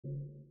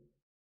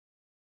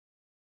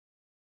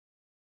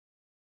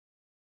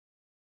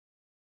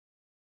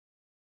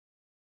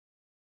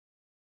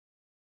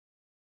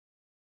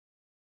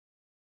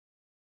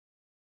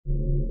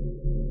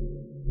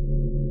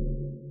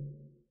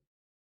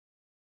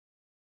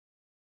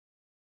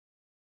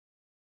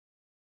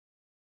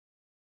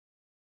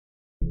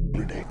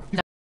Today.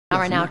 Not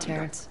right now,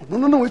 Terrence.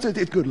 No, it's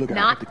good. Look,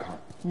 Not the car.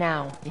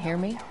 now. You hear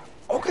me?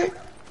 Okay,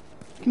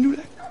 can do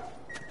that.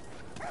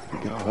 You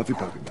get all huffy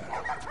puffy about it.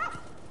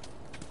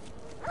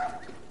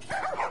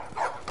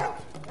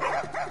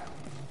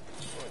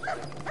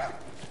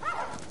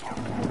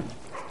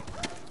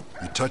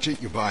 You touch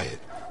it, you buy it.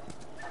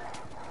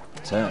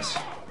 Tess,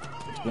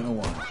 it's been a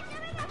while.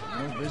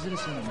 No visit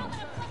us anymore.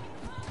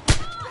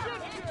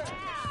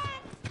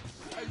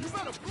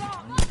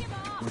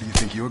 Where do you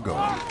think you're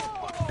going?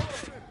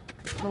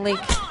 Malik,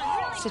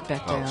 sit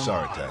back down. Oh,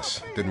 sorry,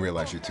 Tess. Didn't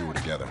realize you two were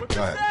together.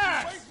 Go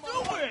ahead.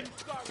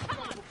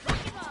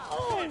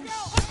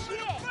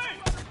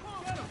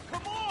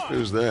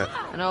 Who's that?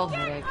 An old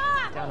headache.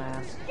 Don't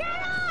ask.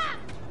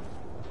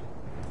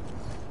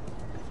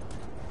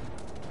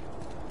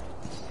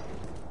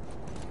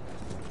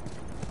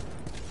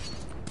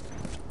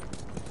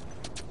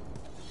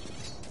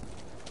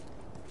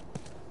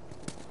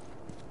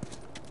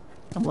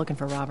 I'm looking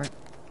for Robert.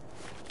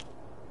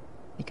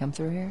 He come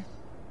through here?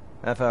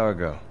 Half hour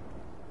ago.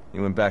 He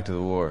went back to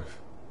the wharf.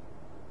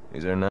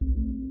 He's there now.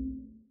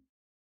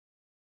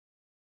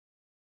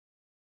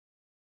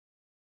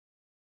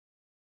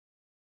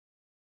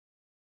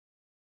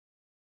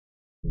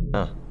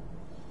 Huh.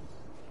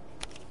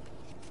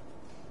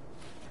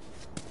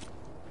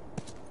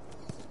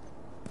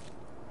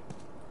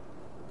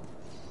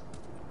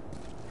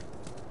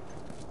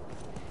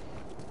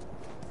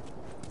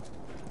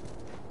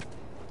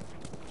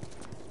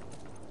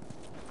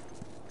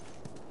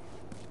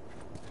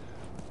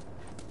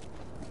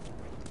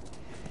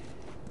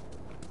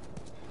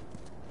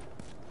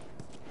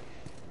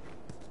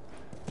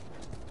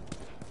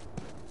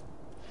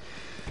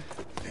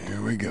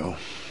 Here we go.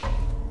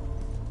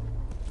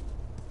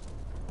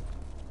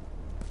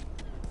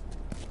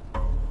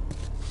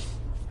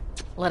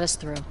 Let us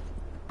through.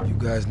 You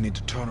guys need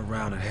to turn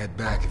around and head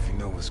back if you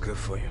know what's good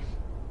for you.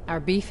 Our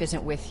beef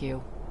isn't with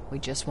you. We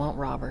just want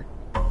Robert.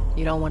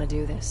 You don't want to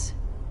do this.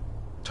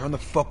 Turn the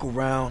fuck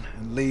around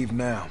and leave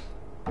now.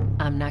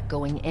 I'm not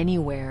going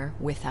anywhere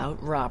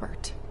without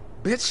Robert.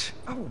 Bitch,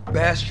 I will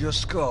bash your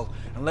skull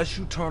unless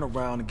you turn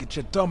around and get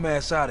your dumb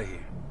ass out of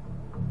here.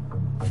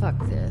 Fuck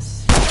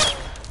this.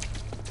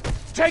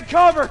 Take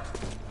cover!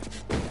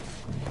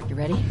 You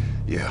ready?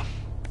 Yeah.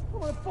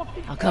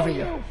 I'll cover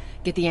you.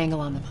 Get the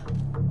angle on them.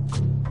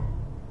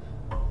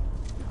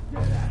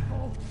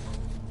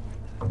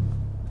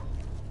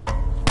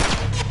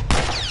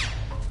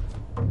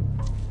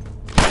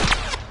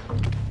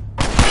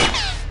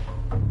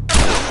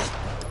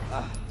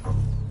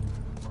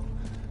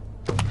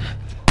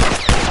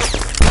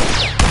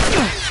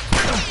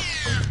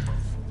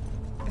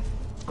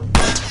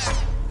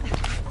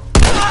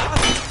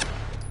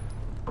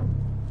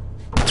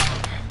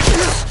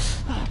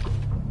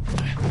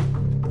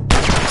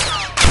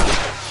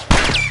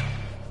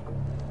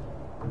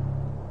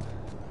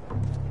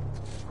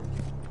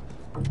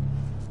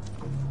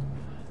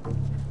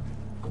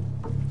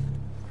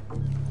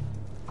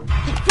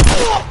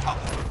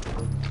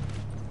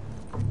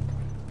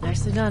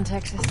 Nicely done,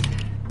 Texas.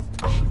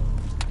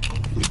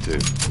 Me too.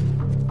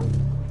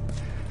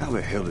 How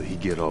the hell did he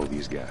get all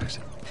these guys?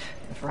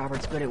 If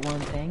Robert's good at one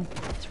thing,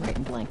 it's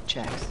writing blank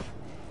checks.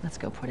 Let's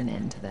go put an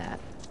end to that.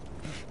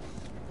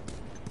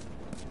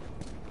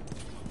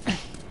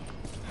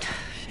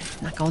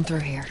 Not going through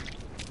here.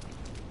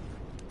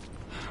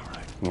 All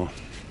right, well...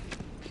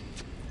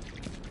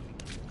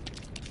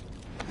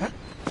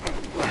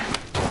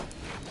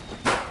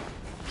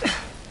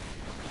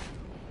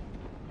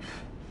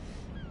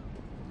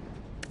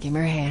 Give me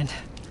your hand.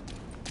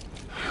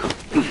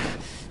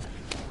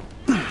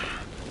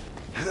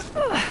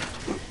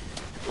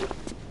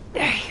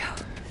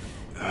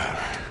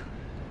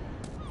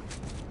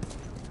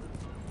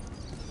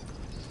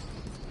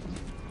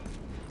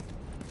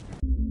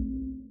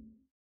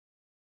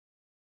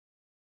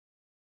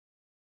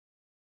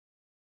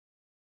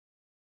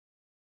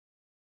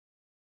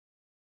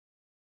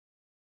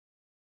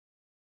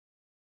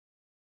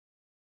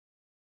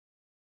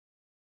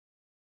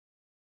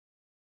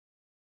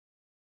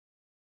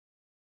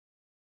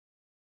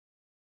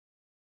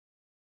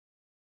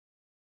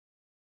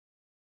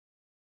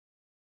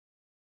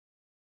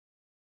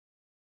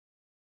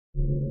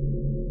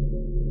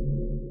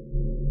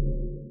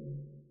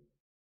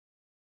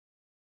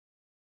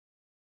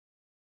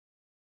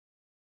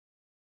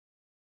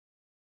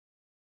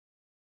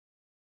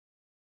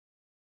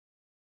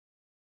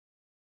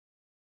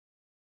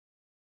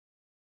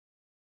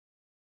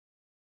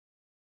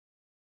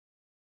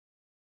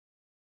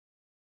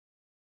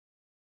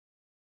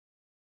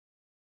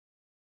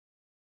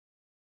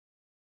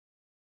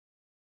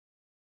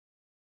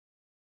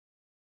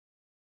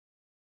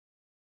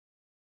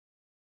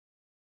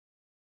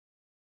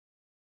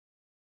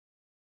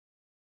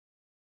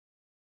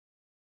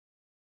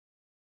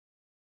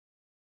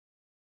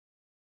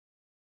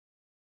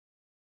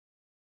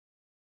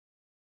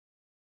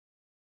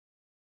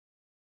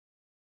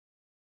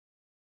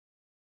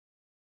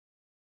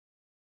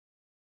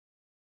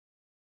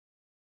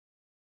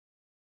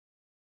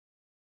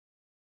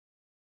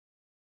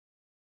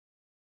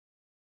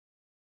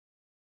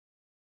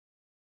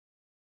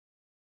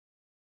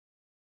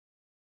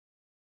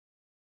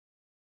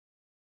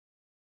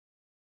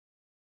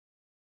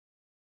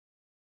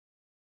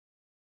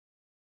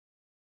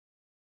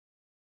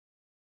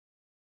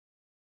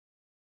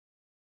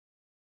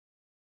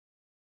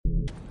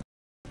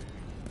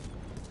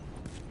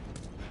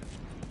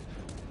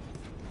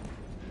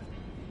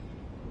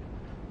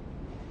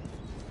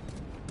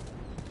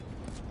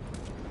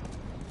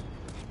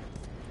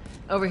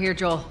 Over here,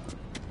 Joel.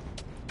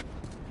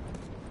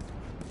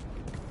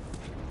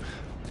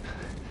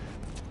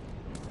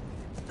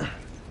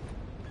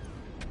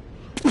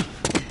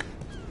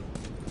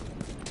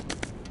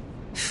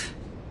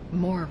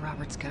 More of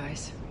Robert's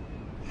guys.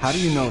 How do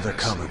you know they're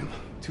coming?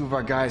 Two of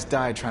our guys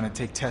died trying to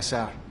take Tess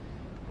out.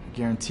 I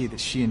guarantee that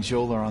she and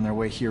Joel are on their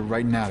way here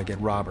right now to get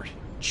Robert.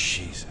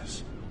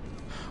 Jesus.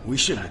 We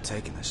shouldn't have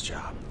taken this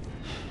job.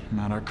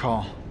 Not our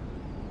call.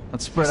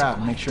 Let's spread out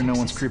and make sure no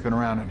one's creeping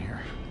around in here.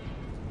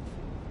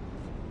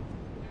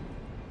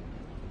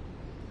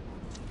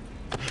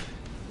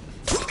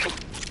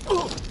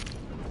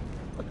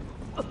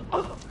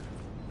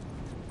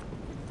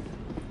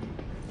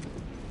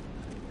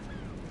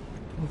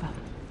 Move up.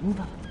 Move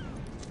up.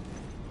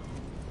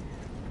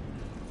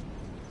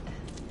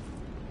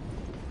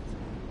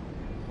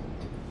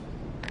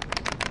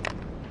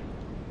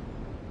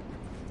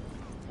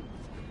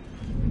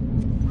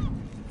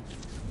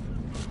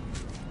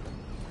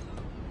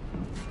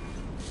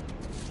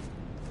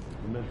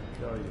 I meant to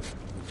tell you, I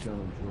was down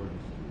on Jordan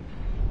Street.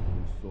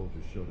 These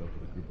soldiers showed up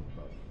with a group of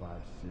about 5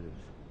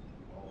 civs.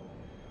 All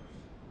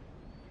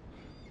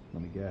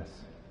Let me guess.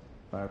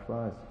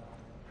 Fireflies?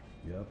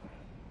 Yep.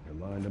 They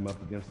lined them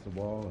up against the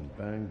wall and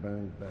bang,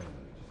 bang, bang.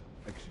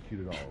 Just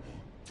executed all of them.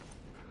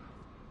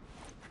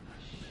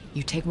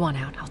 You take one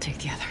out, I'll take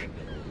the other.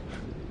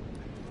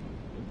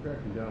 They're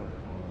cracking down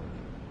hard.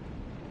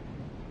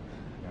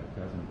 Got a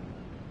cousin.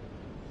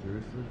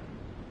 Seriously?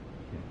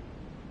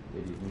 Yeah.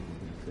 Idiot thinks he's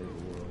gonna save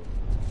the world.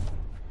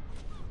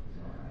 It's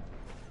alright.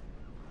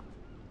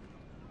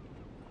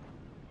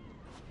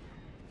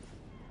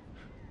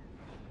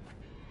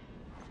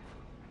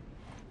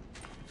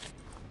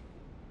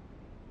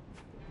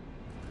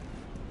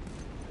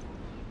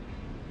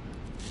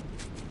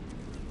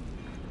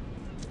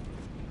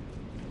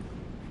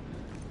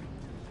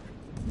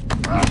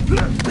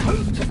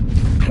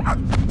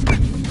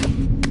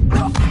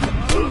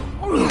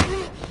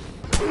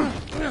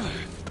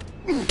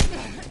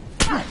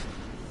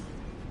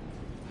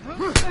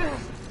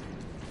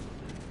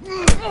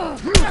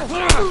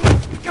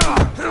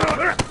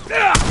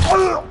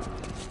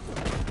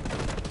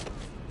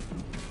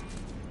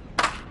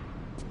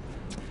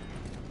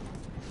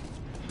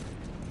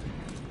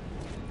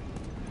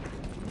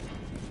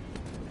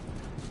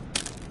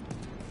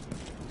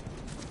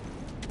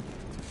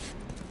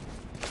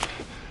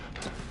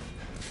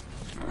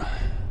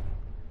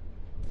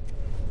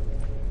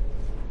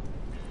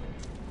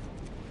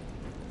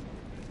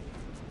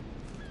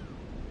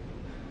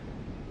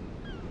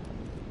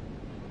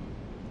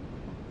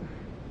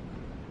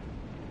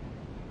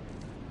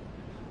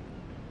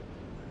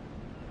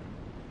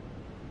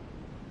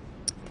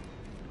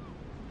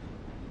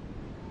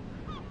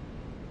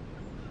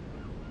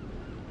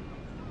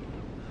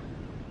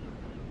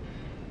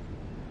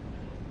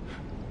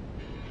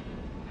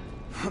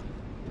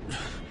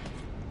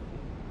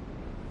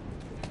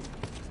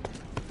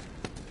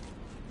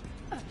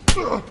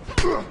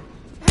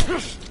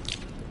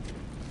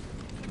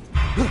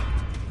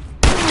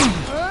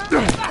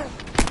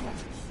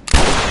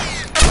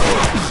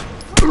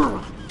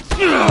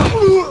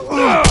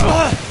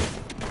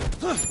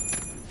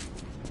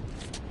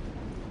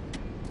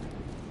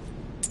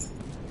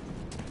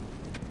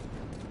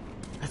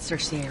 Let's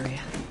search the area.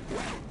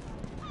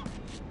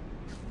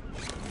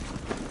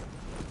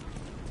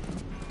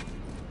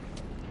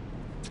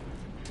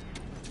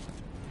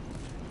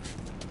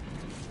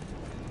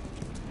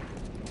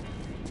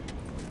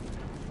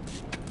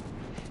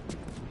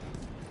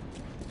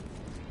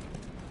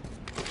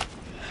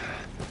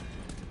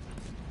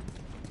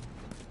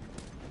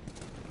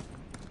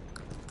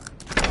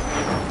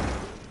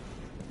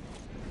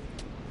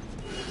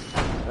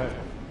 Hey,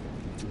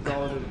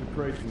 consolidated the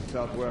crates in the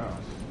south warehouse.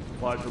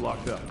 Supplies are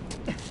locked up.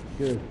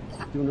 Good.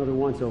 Do another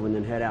once over and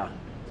then head out.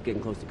 It's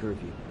getting close to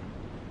curfew.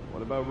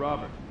 What about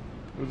Robert?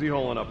 Who's he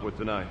holing up with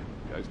tonight?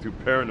 Guy's too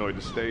paranoid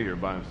to stay here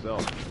by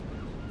himself.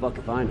 Fuck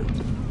if I know.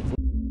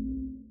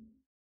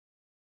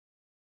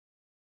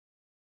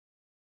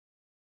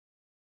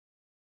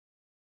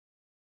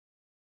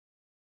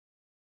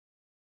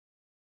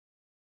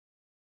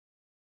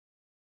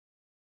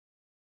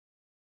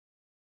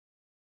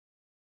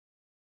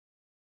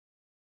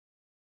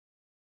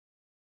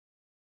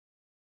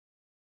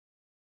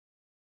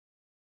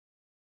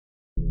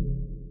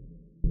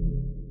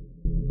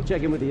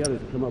 Check in with the others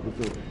to come up with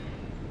something.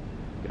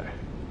 Okay.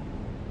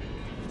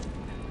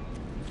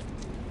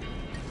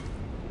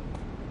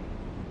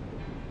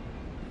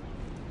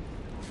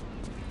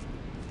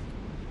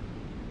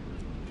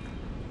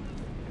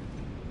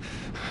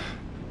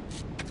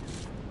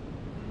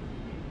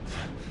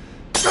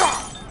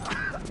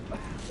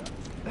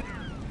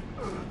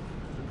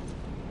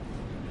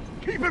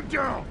 Keep him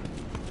down!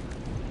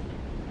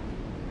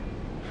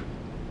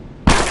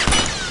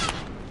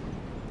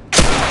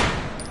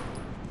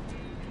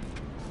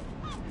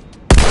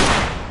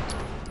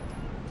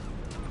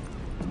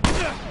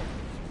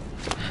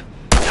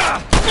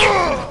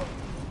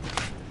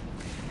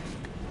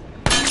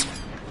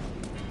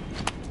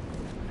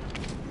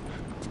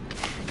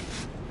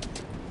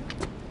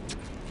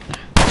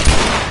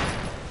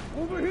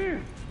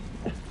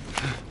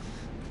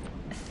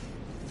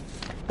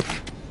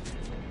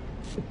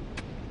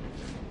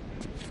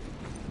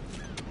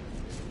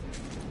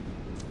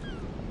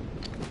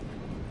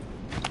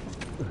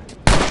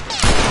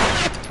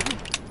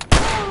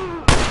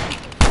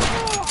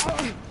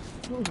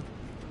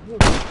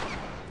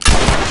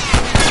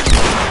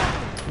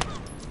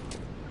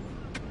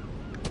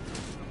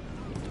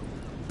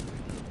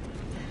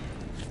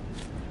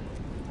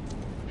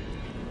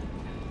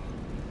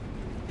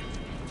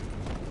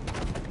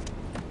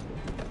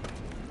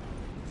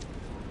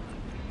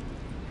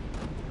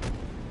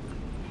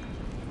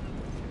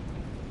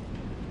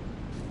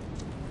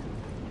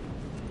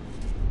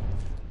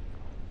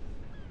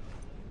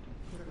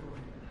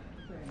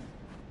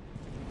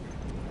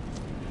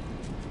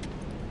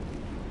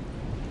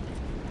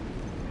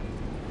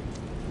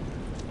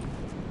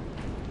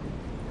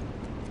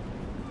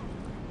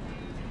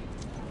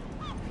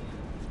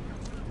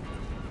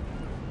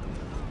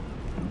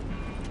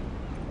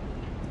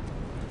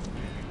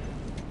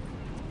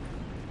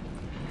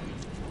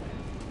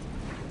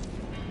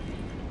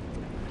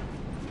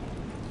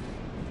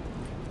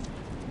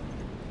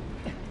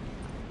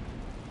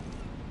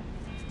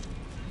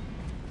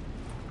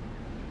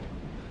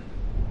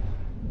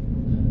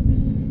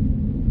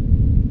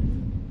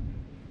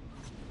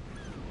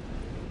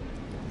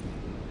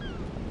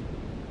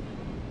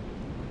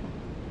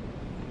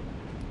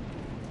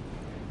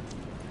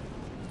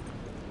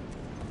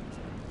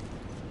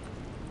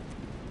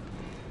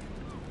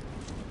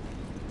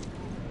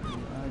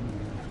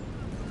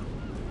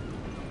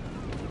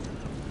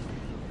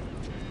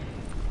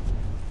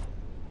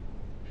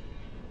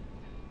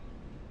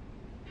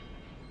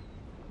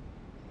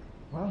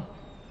 Well,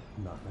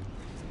 nothing.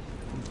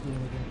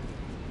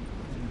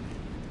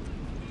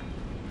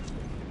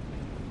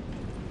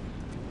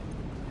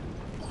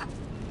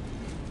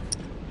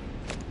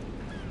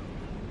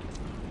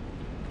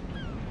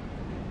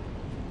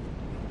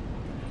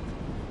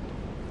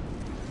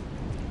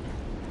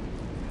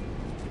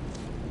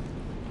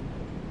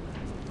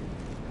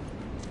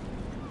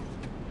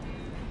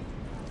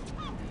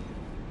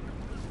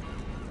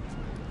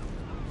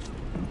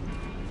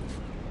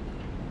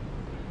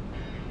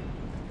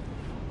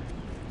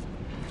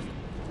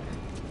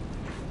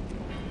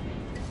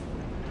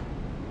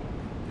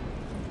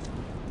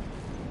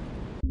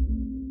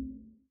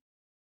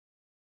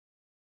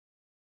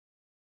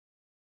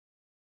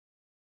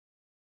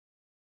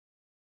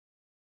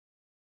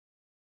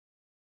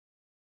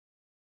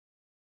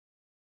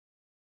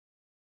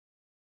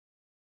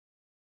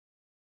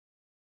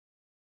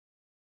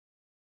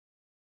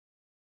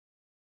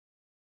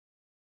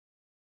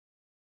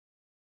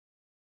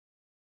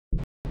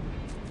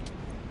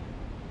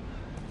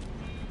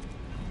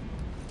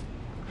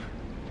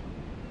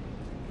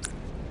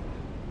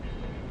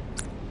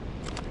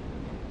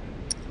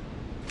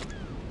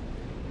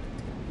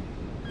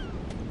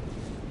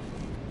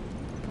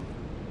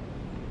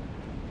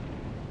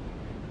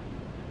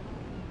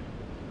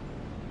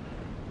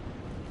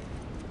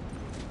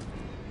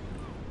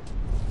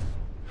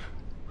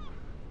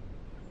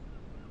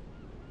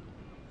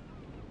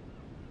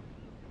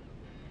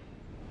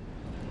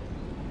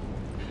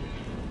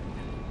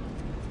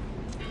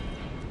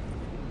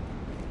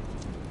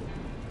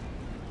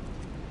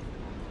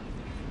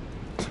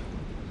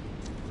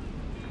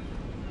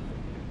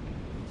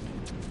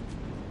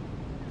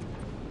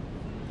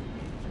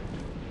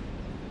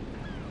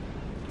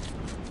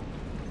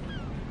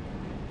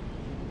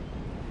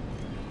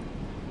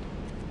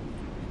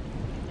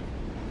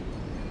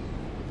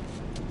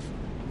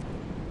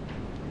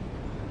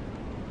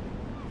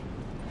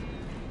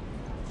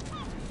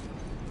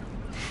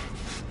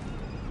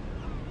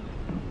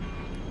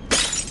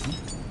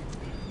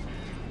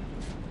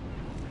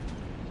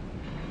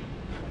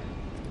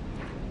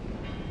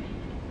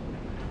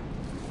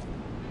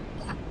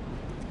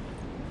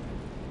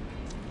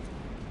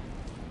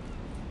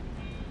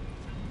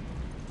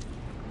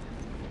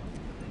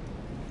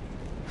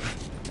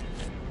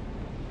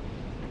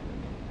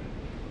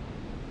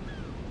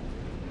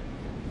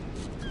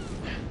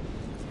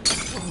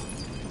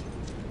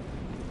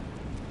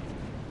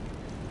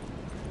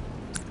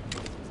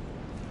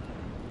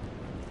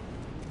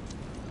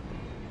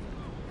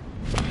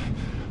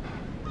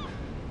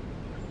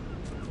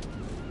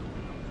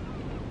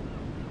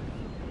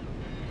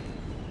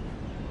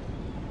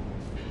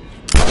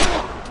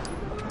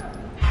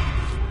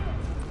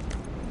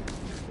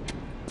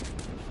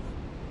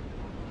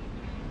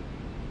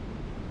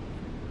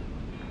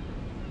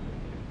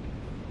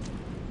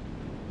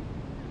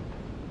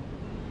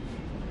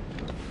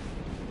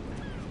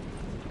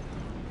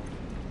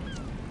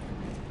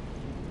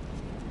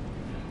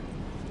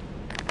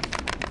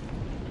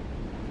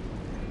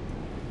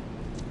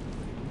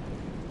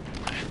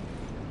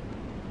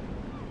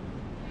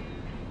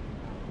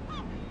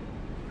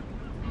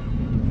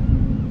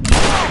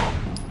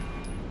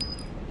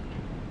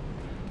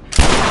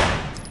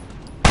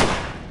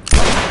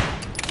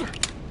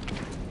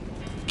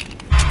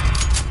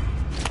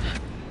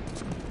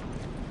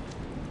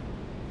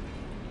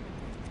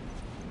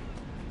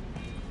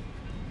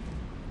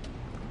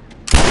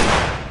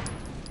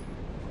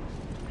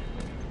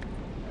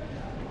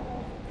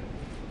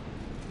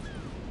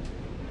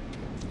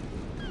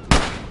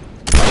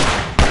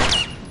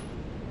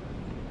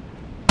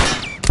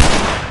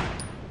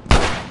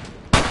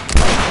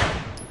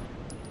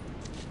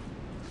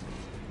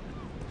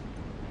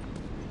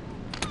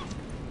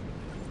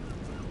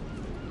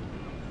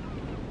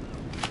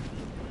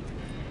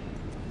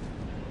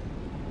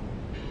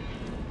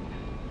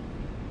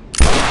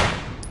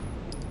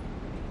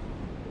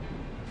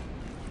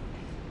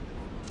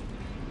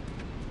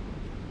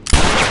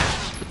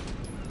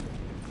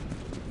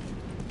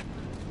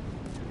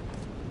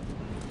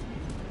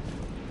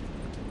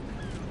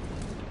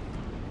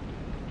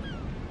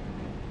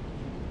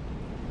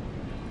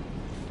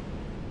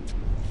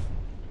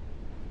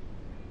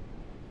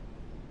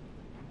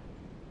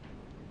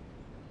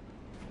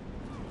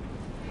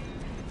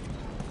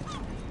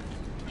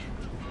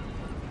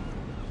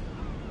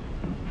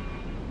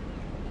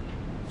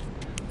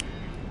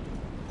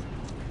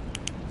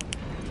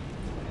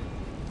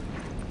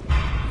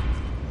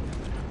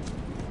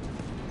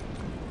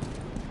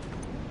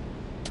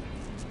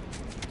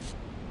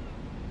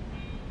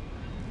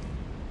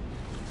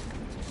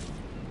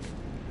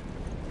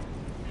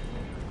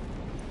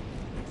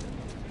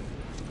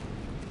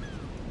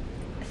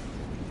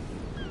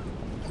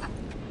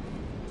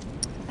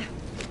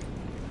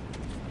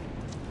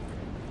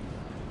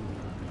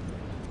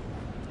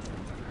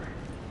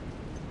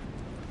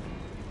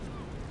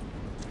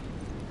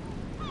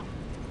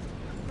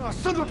 Oh,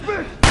 son of a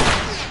bitch!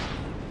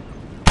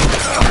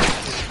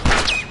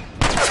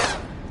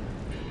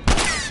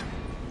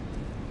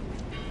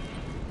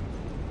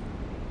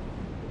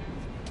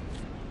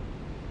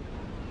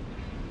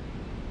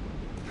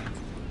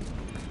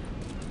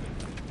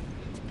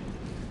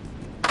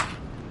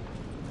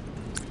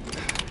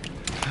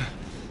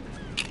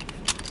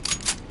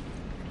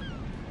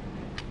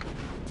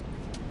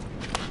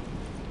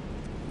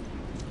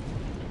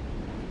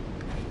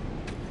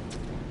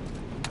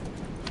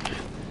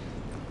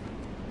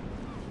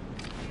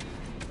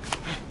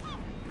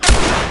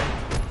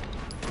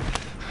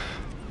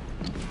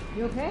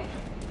 You okay?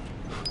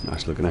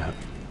 Nice looking out.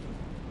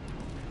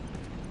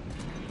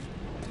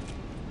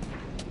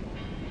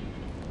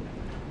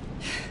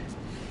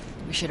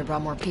 We should have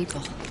brought more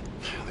people.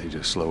 They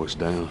just slow us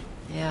down.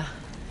 Yeah,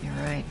 you're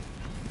right.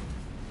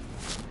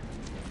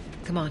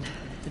 Come on,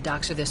 the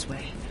docks are this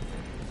way.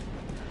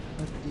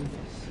 Let's do this.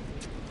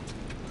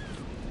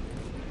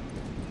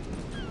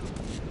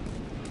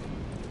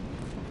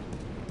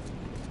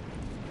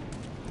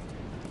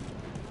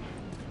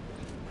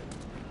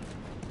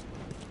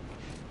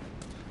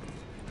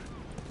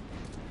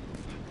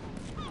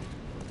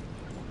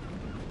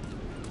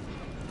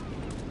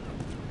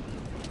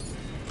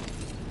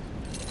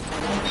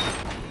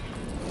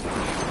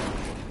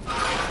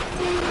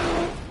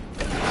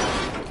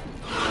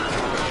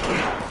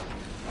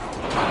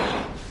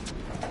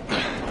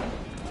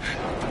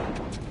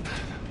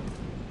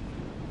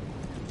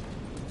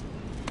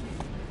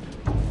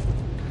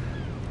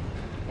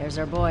 There's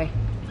our boy.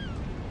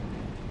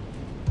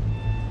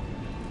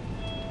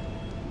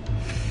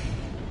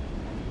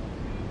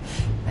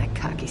 That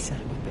cocky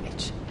son of a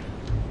bitch.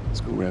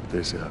 Let's go wrap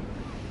this up.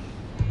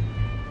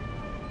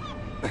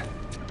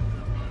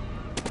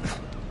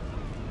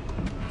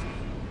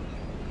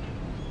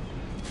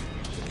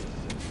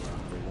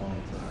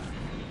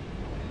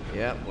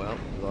 Yeah, well,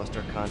 we lost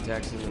our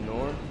contacts in the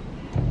north,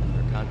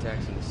 our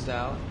contacts in the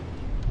south.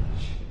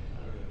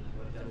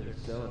 They're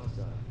selling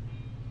stuff.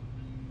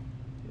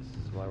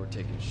 This is why we're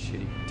taking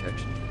shitty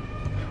protection.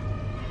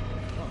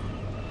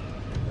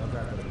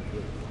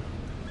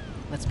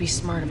 Let's be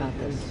smart about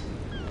this.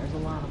 There's a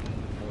lot of them.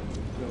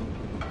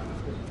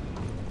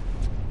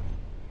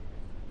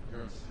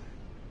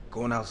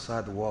 Going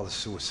outside the wall is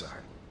suicide.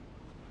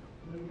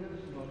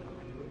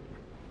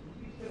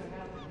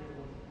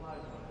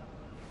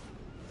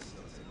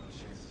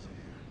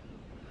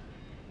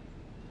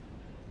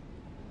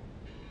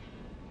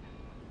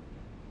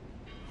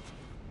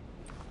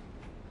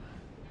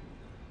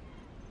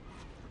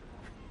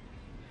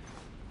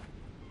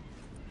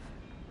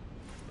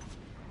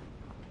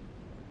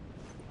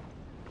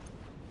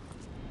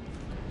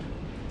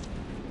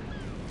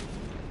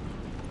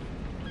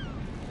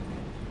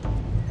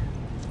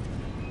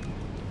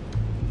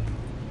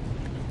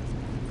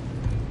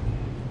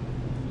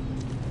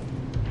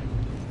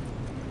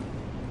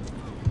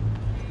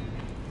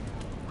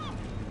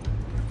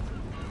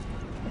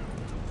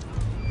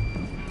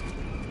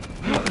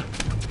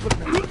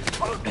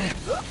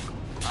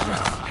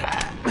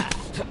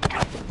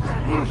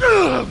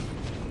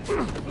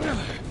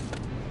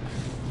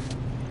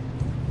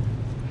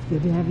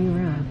 Good to have you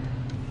around.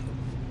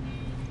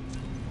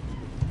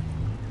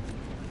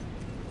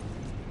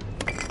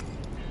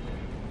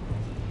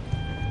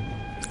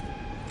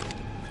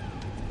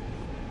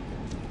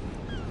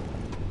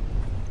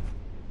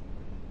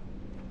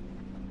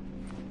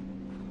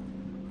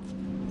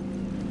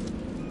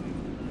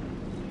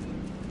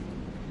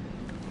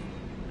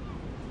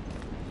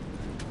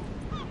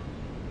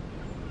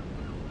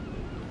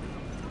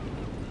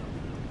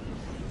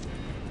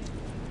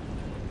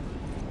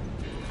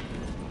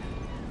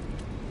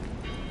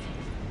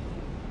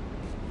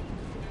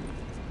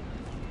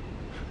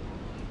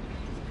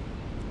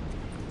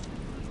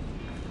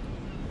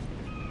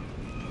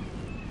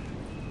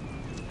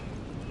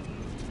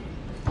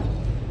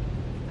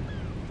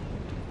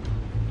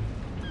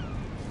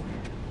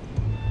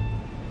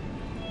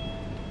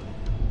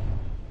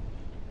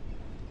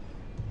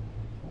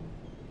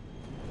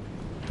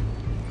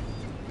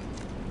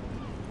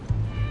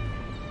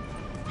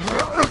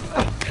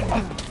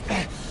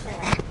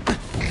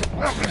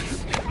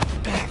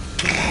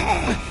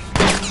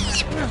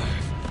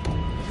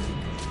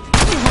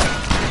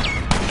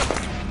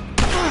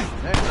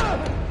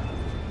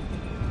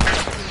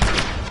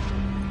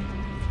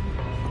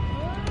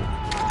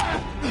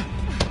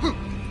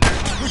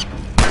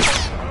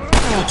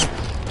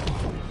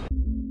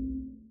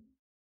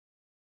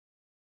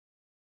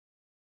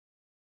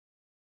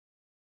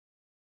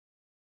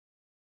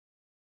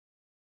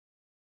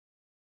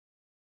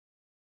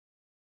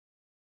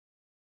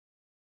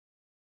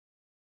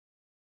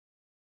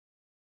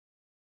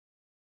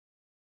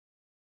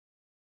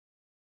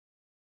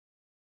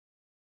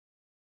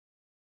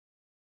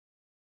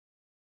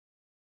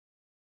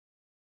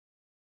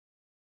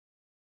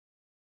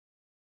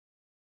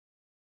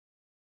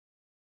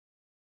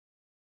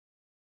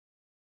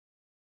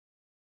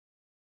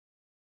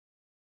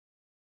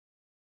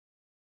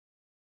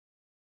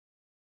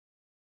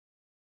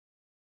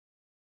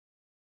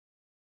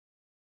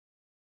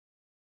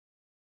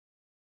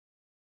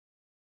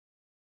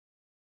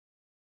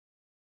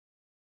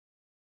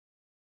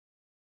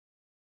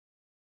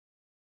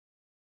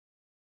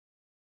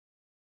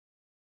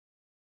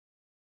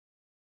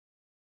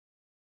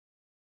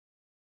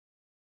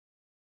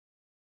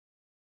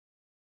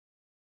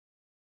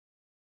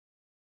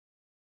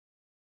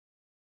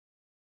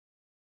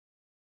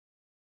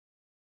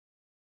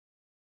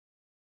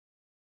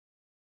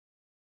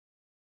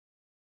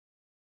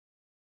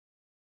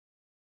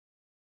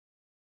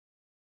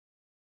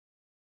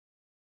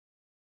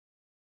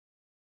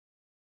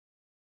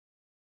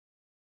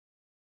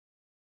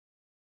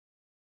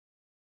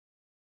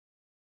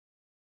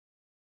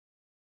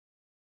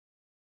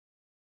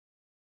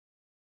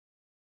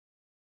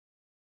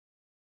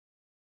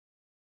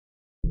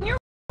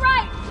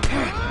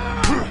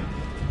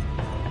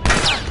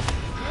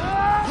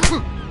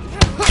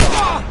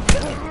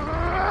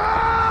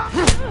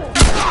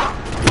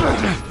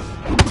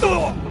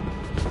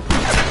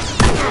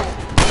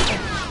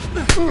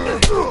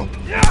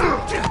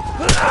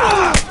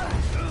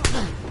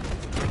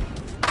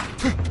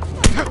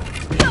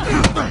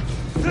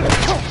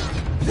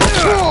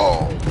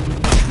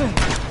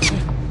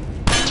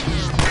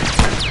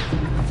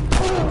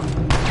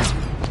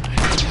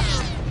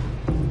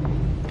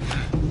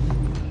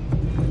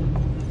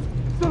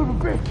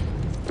 me.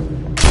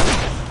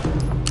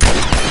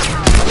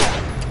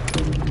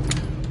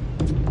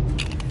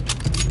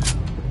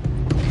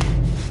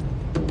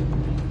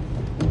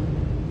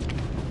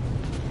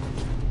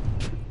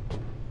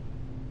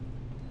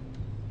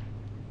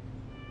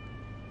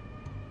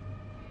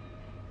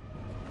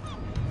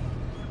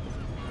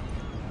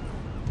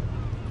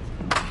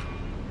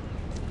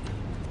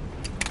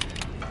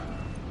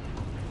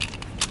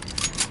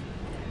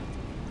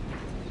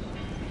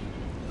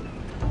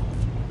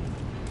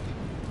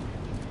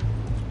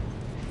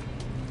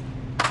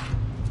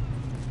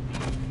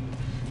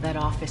 That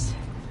office.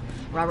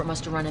 Robert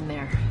must have run in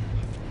there.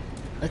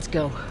 Let's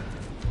go.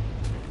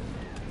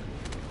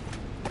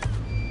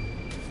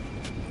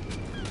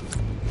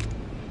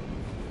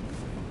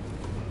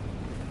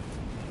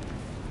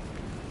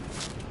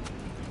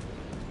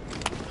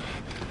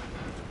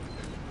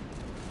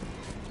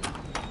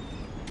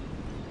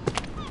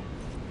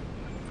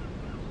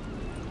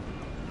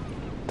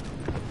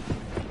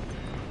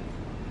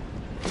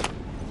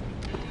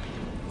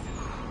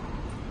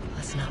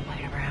 Let's not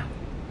wait around.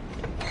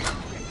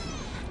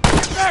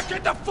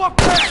 Get the fuck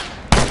back!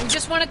 We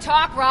just want to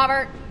talk,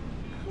 Robert.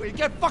 We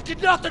get fucking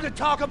nothing to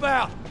talk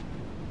about!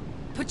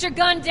 Put your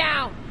gun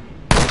down.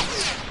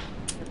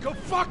 Go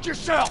fuck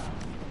yourself!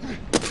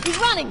 He's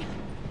running.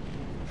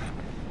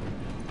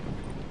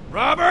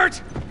 Robert!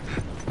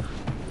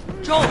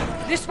 Joel,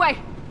 this way.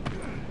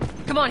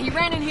 Come on, he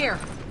ran in here.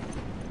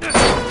 We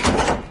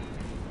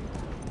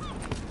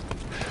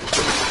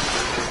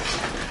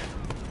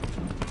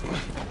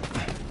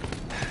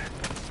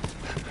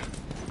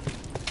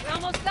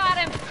almost got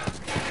him.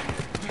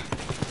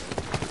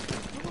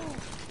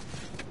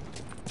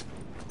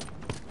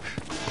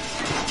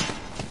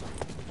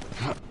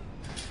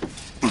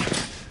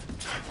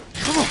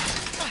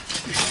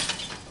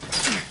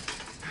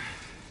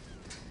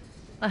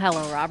 Well,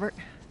 hello, Robert.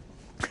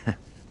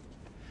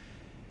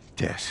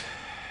 Tess.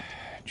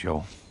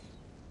 Joel.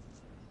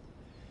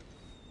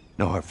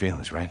 No hard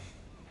feelings, right?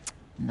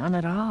 None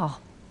at all.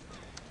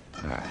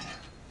 All right.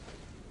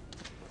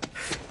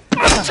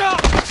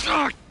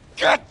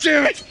 God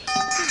damn it!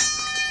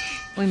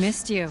 We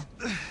missed you.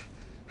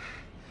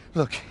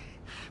 Look,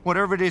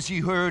 whatever it is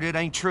you heard, it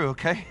ain't true,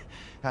 okay?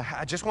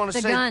 I just want to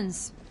The say...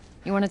 guns.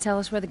 You want to tell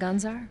us where the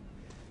guns are?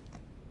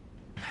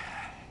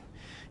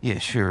 Yeah,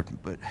 sure,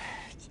 but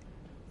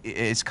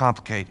it's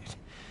complicated.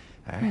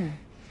 All right?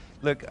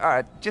 Look, all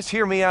right, just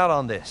hear me out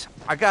on this.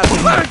 I got...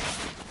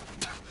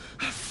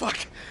 Fuck.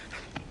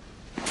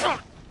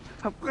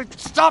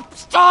 Stop!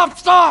 Stop!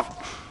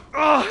 Stop!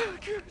 Oh.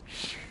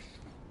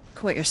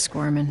 Quit your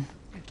squirming.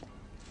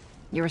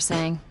 You were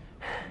saying?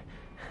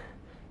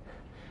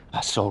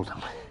 I sold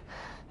them.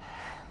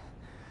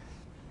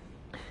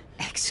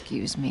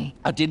 Excuse me.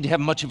 I didn't have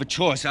much of a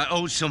choice. I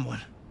owed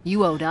someone.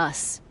 You owed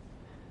us.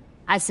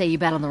 I'd say you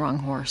bet on the wrong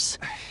horse.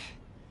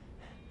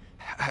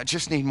 I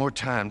just need more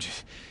time.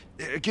 Just,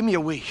 give me a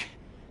week.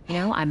 You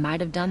know, I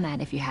might have done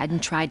that if you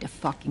hadn't tried to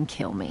fucking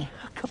kill me.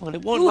 Come on,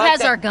 it won't Who like has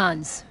that. our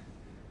guns?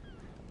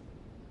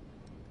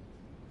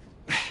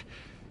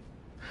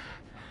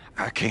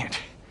 I can't.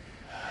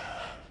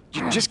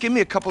 Just give me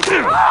a couple...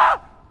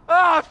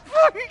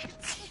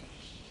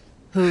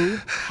 Who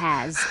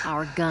has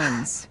our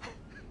guns?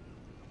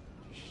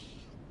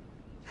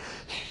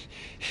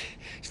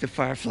 It's the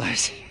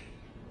Fireflies.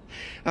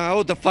 I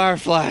owed the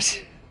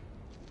Fireflies.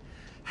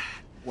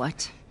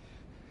 What?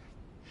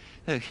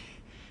 Look,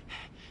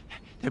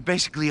 they're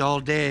basically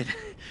all dead.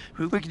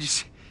 We could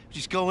just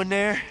go in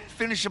there,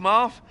 finish them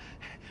off.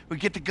 We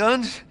get the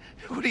guns.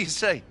 What do you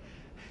say?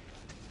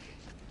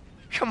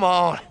 Come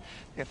on.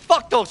 Yeah,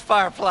 fuck those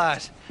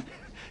Fireflies.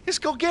 Let's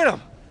go get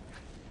them.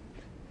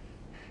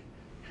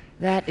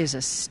 That is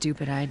a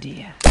stupid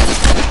idea.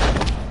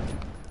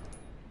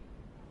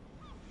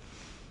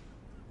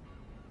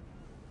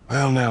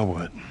 Well, now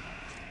what?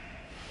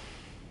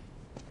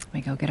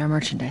 We go get our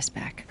merchandise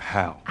back.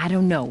 How? I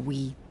don't know.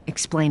 We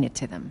explain it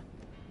to them.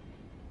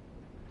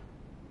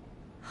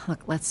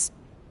 Look, let's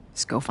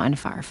go find a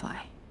Firefly.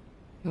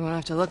 We won't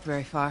have to look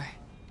very far.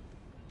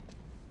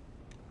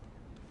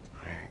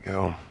 There you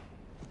go.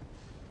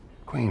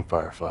 Queen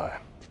Firefly.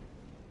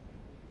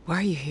 Why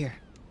are you here?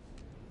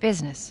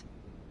 Business.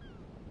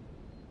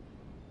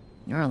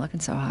 You aren't looking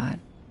so hot.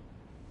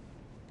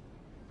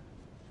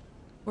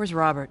 Where's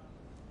Robert?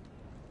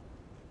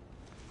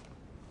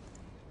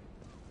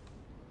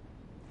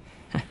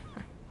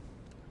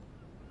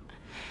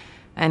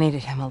 I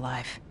needed him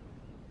alive.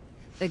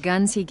 The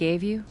guns he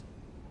gave you,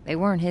 they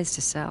weren't his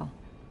to sell.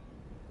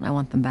 I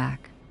want them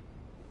back.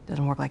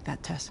 Doesn't work like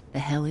that, Tess. The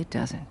hell it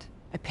doesn't.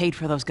 I paid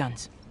for those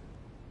guns.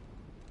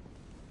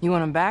 You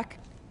want them back?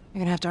 You're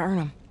gonna have to earn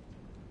them.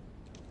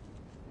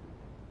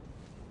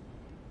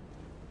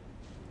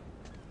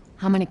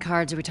 How many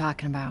cards are we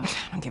talking about?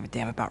 I don't give a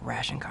damn about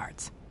ration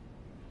cards.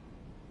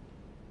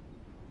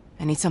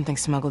 I need something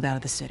smuggled out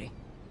of the city.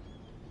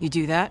 You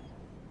do that,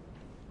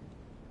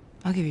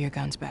 I'll give you your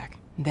guns back,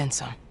 and then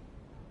some.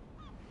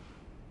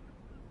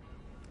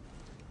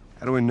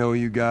 How do we know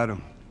you got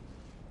him?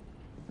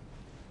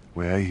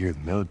 Well, I hear the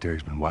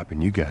military's been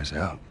wiping you guys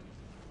out.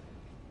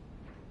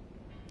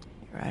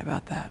 You're right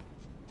about that.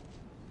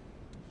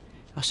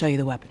 I'll show you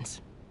the weapons.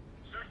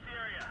 Search the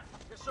area.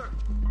 Yes, sir.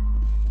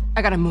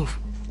 I gotta move.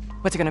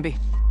 What's it gonna be?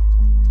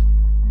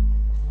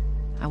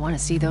 I want to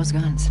see those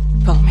guns.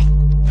 Follow me.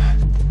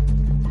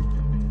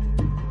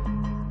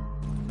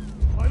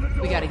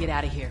 We gotta get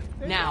out of here.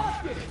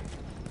 Now.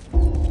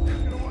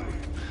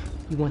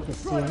 You want this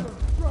seal?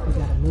 We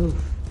gotta move.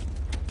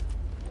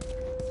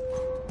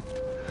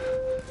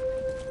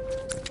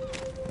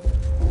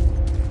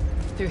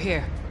 Through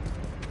here.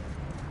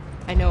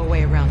 I know a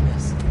way around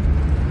this.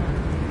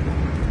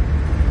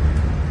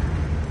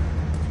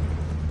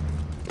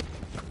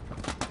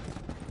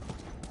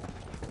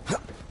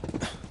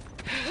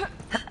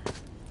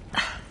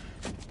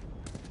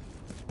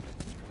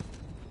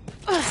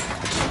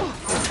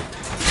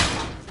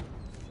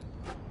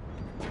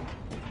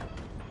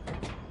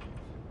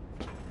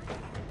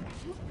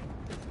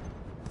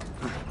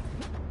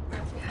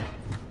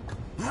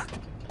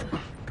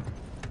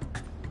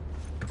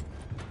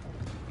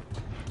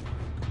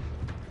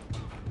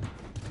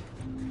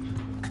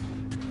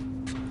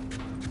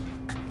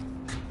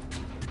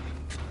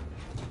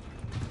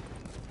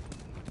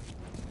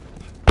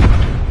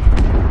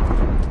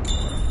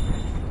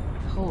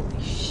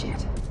 Holy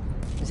shit.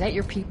 Is that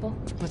your people?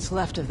 What's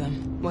left of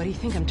them? Why do you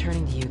think I'm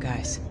turning to you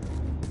guys?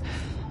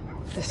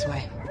 This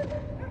way.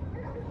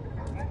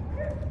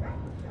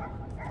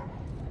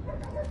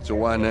 So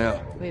why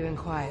now? We've been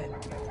quiet.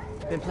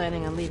 Been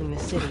planning on leaving the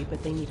city,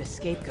 but they need a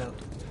scapegoat.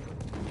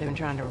 They've been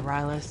trying to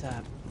rile us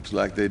up. Looks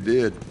like they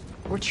did.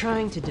 We're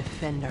trying to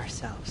defend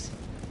ourselves.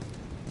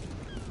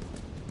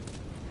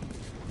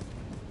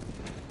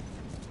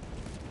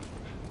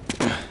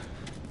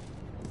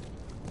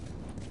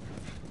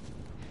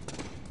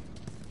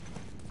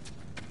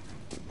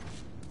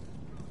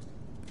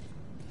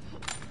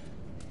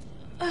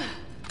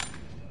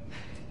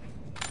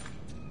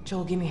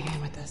 Joel, give me a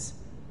hand with this.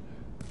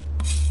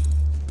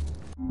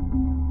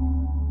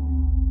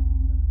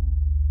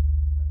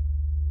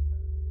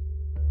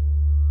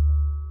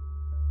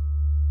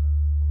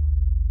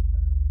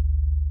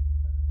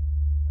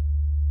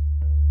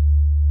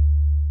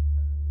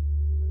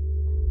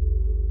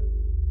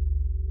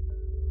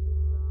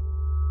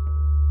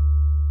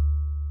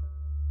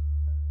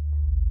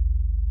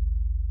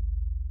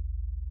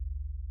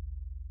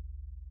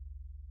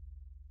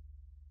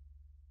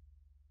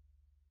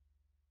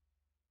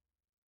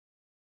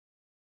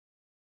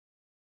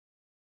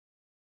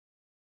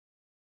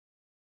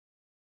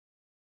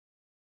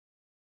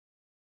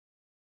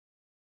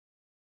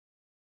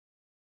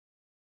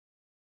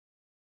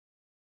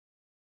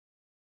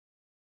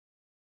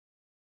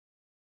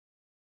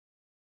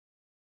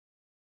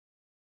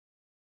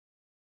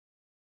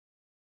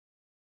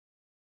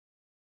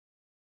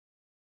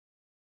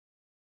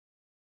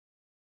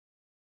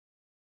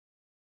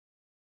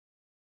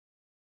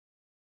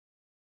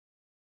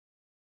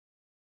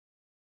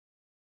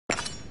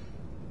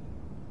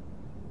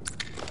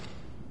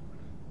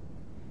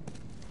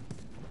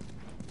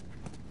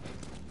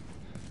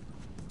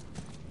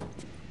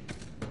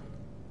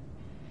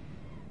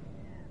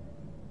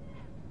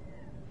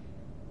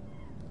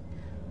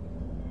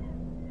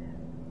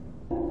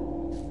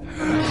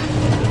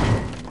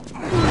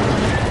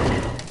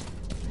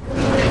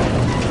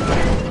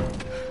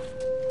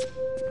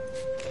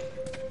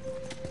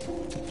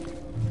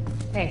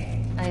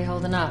 Hey, how you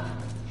holding up?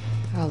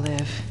 I'll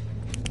live.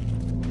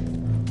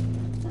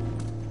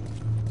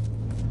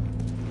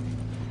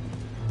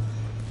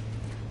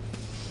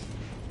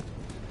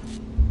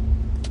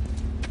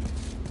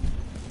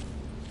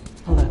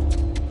 Hold up.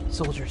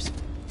 Soldiers.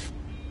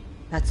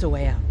 That's the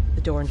way out.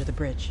 The door under the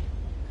bridge.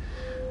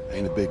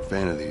 Ain't a big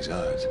fan of these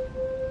odds.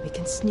 We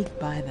can sneak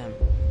by them,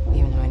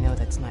 even though I know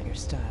that's not your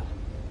style.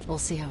 We'll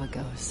see how it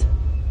goes.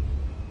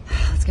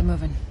 Let's get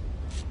moving.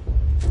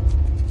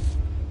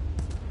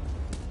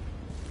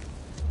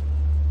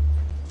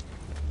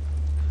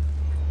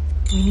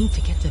 We need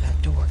to get to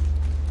that door.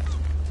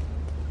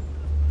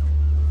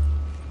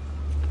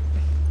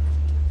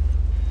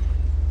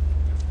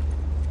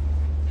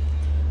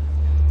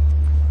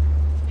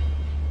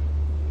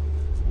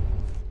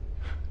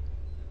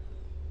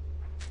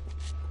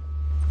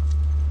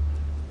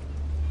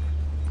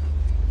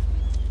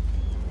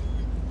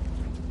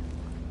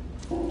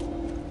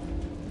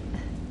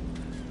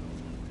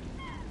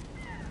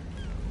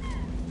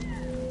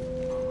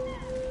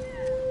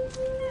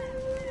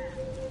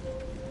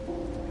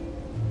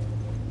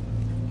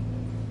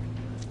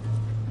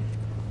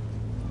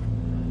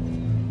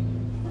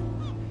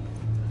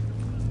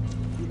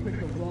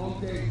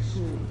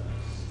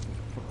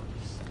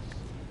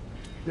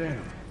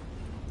 Damn.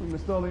 We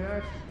missed all the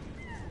action.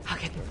 I'll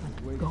get this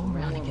one. Go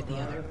around and get the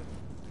other.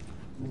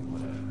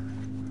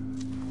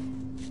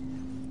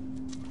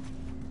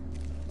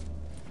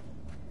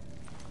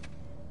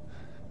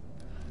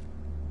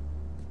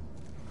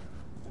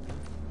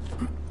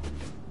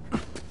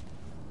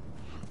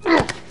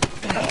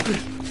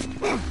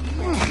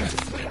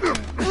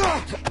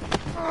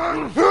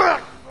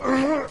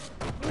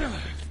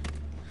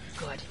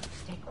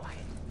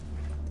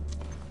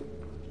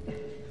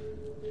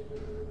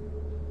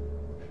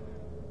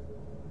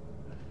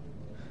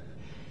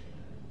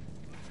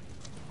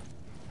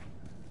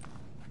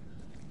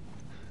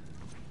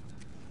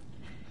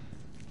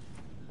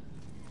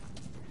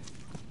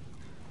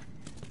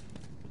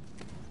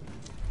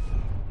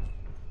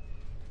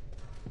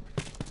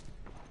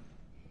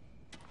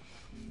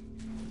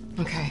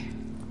 Okay,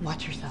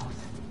 watch yourselves.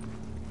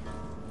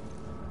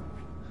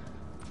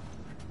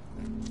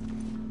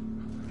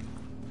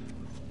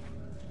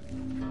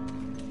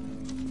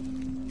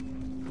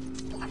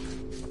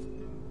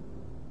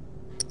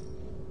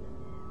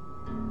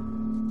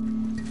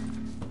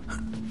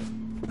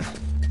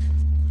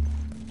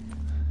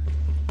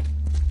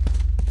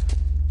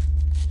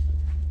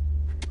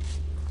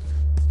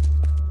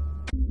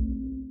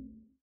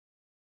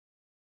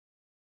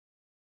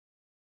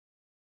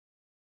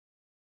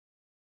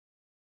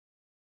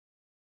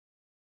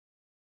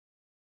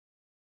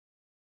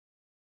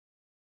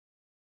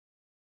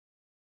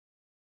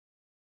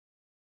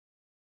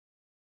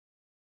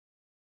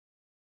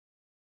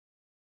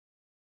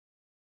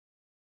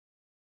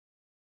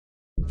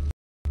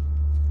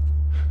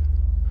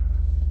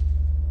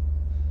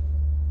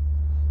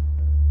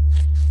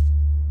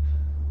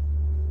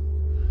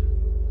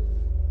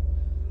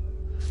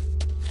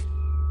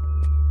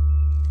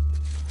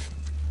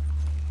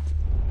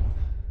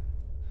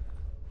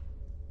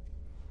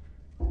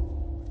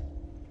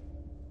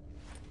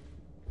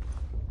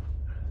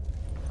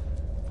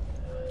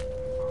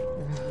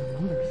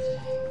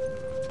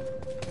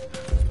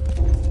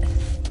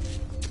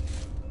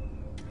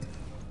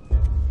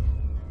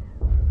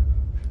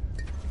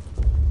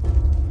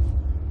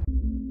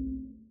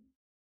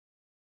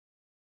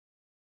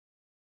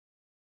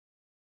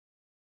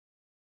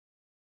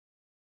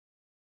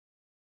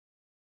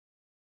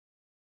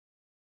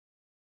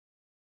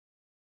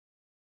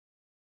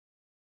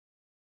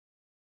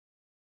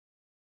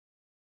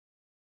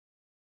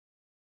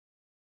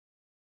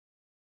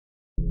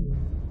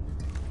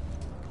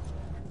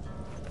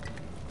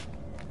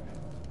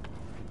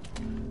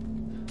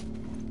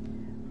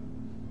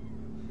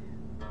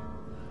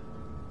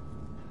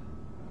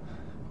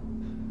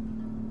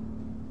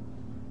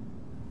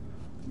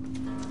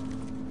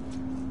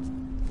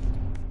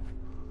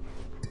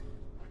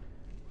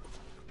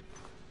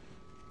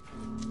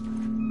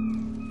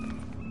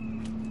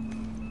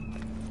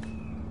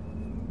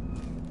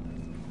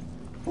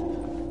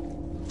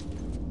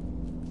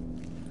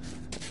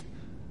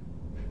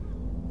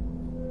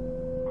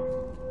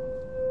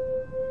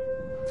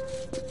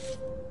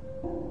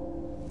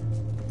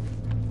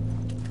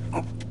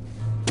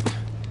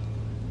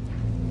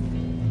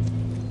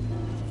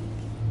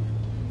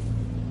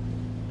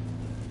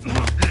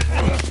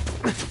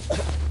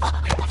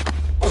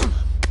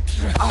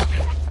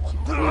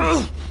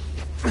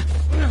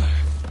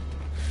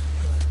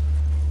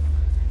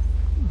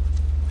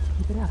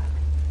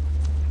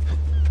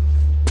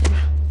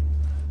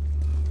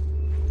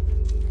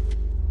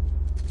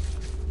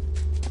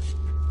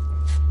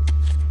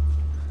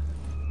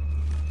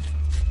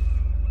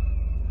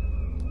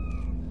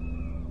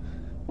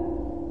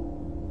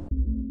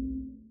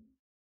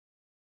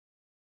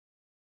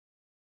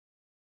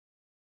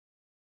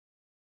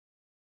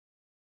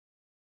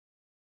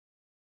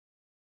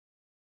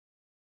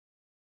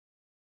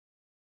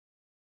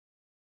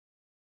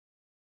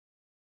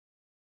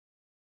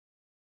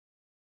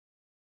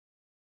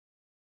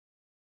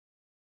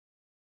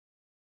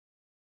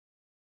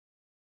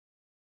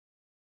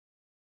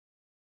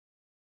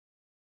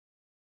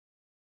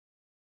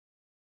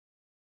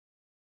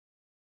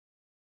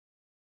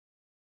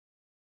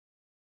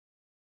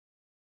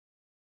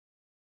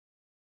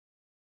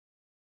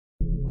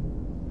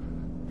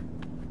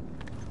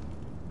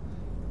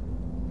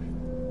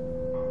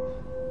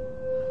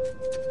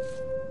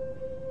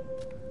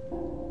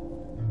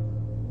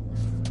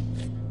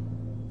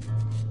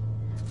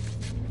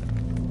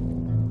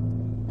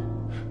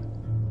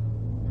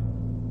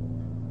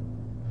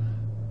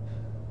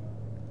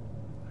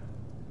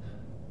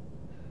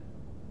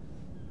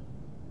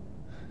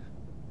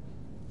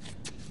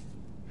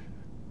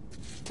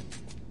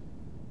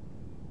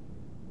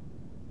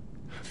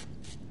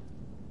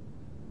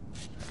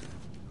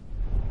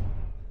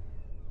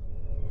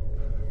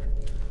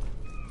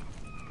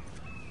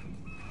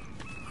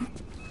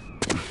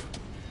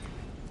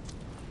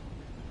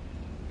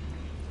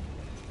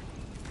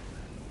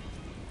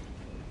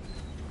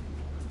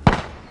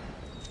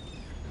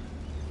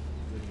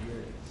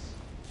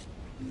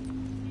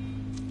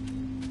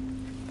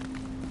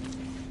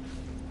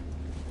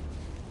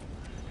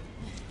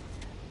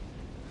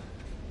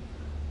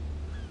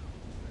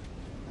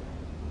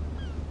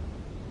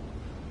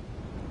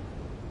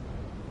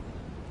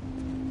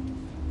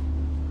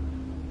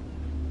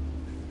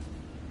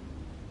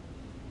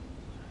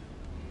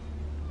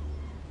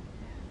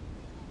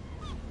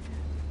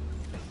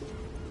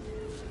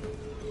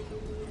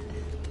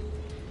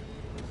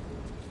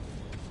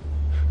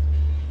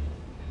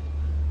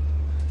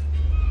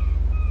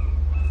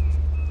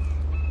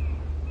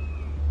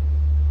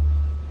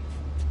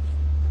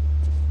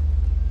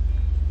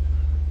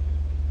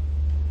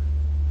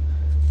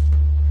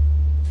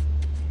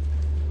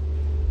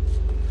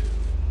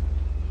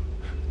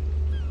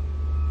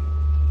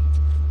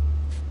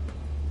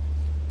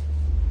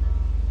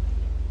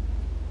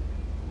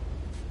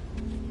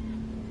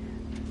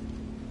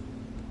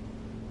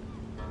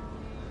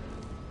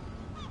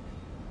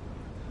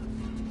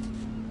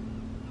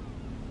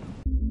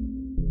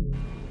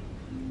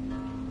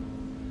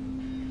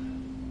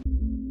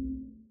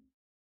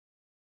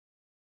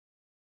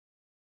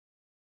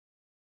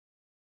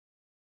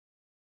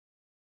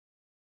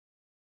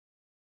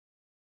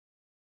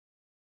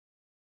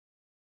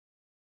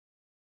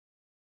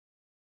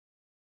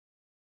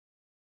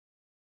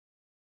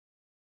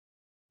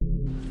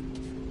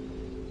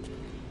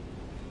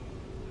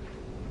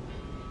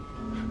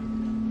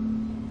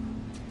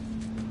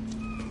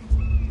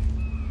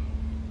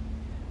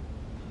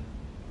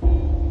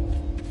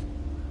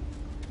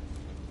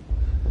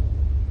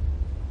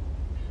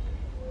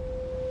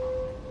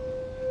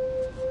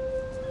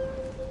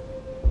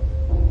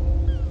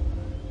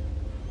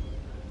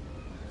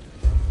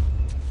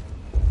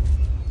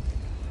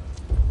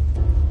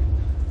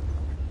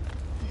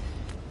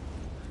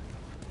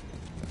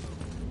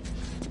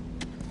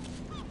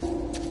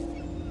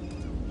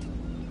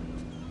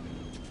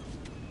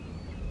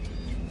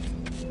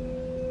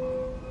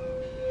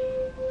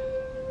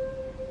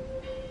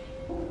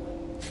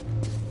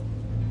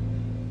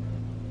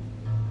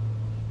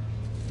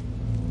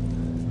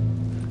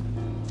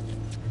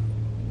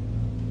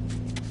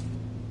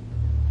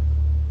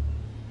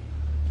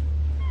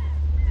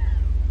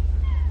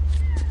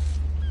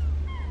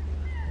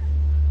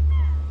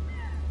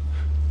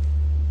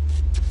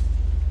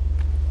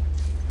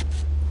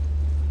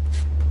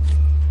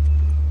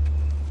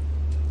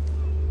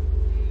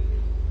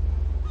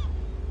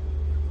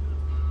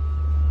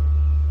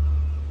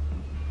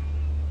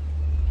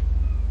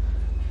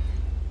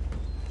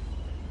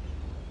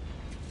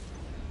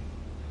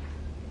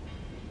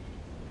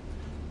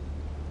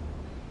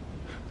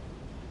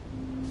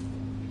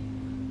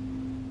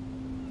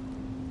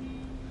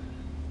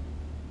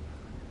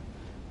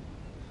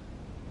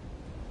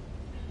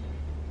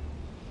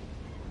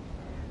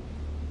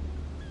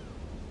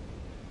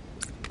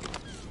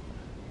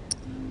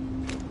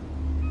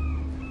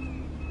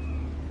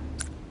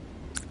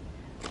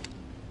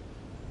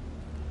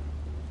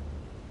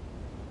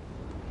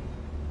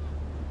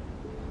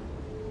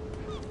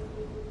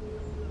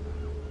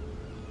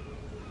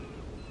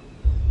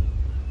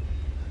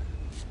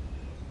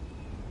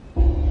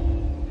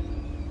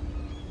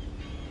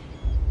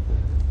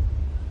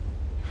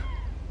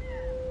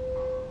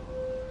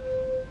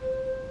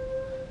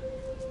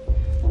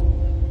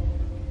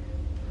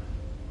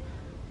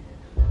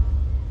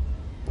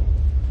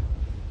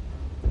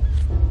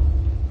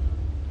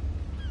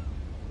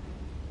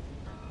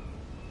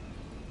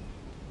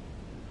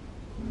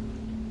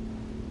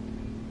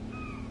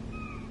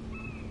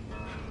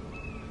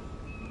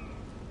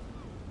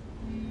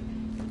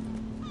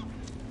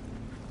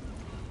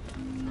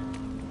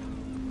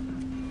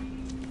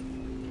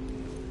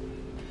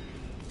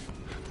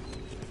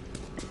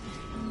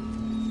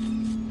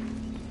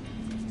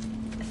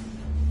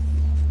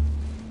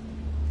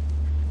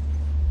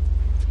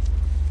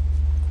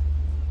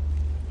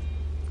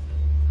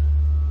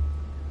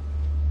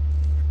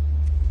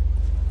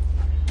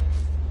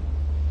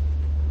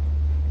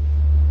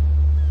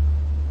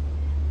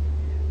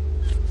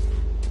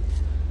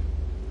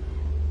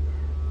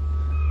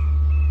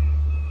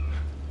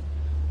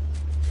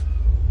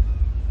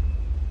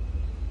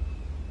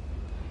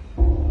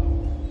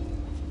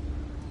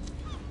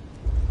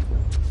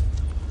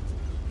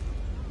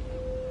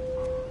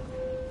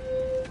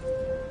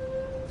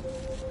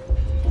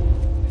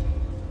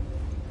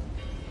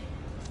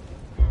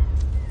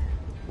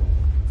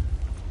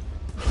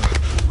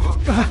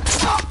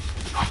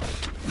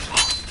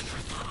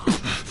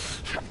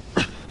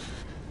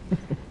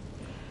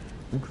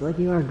 Looks like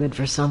you are good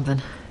for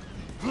something.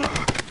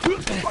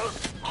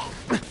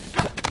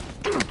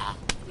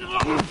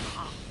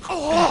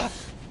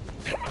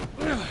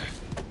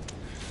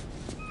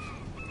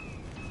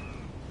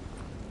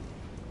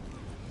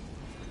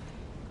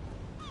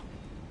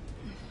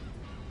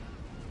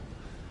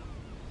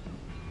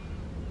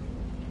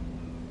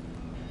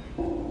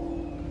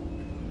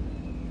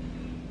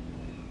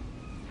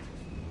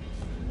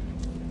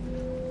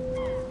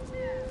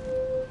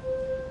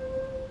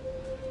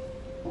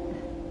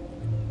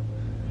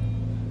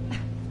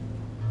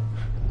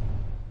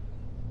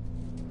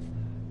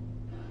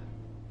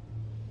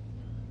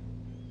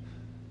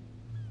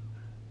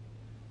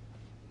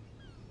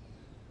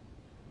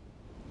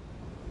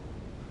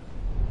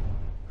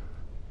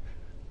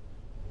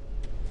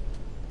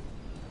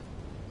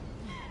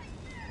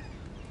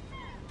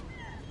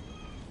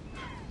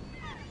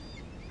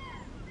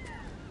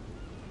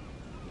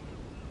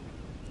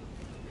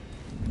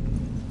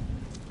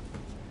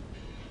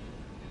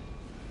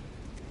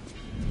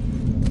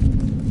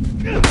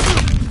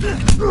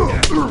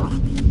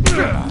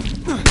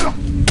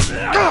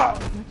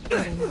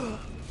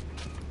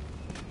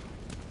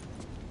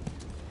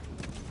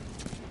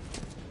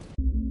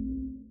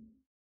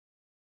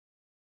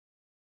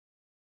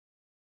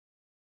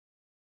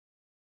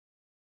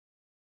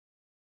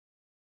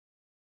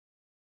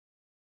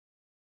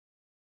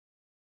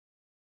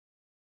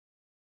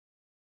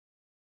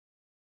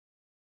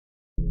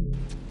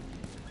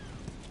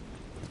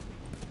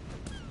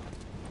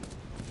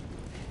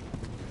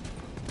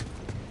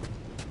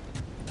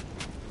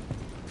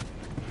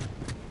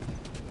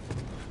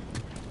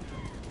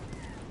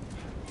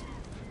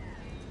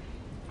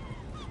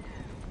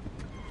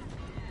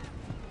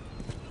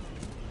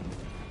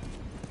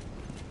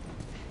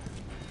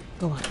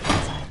 Go on,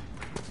 inside.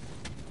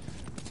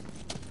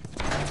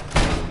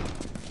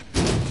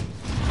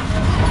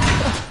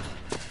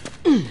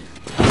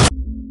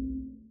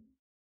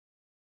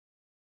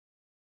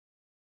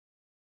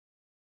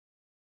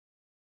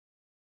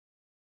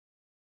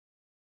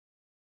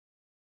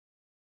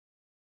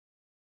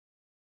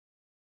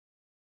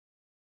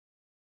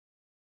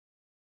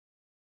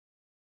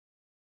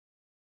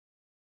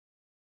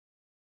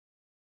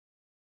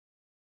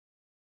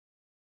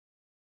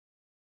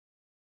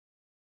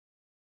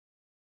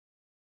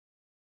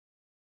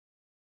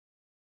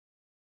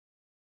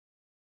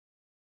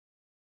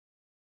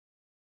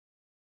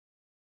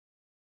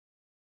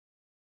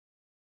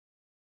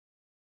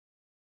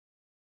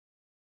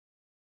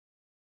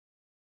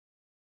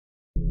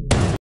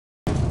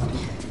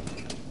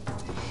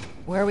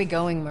 Where are we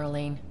going,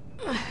 Marlene?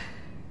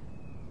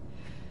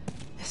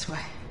 This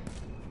way.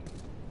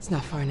 It's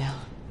not far now.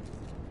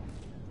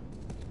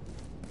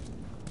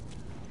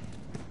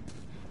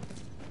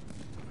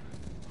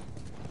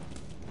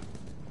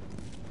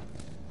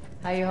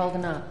 How you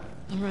holding up?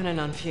 I'm running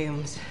on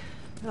fumes,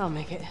 but I'll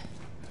make it.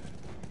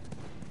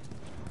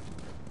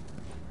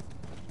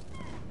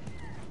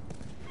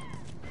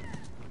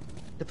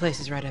 The place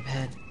is right up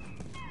ahead.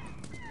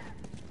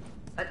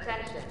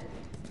 Attention.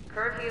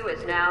 Curfew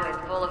is now in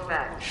full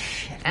effect.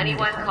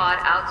 Anyone caught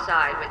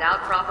outside without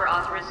proper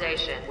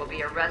authorization will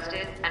be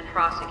arrested and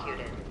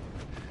prosecuted.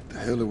 The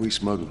hell are we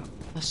smuggling?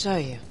 I'll show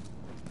you.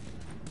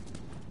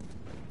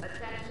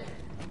 Attention.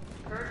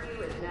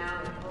 Curfew is now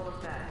in full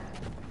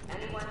effect.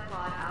 Anyone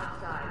caught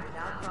outside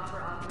without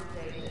proper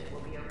authorization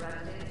will be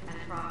arrested and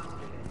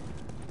prosecuted.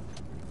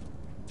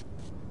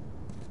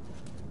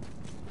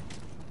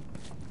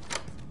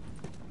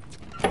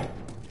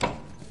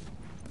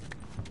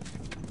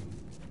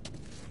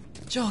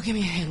 Joel, give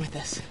me a hand with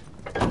this.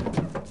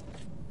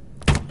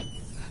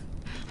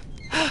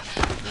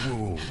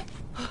 Whoa.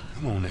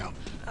 Come on now.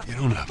 Get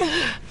on up.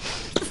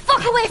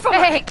 Fuck away from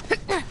her!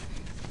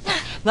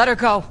 Let her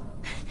go.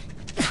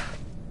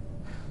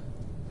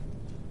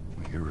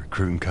 You're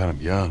recruiting kind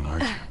of young,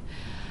 aren't you?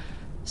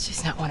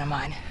 She's not one of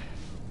mine.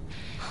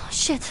 Oh,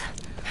 shit.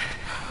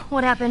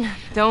 What happened?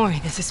 Don't worry,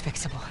 this is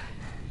fixable.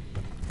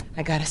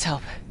 I got his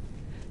help.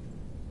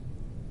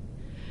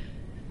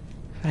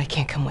 But I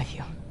can't come with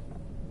you.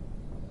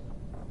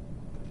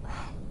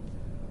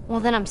 Well,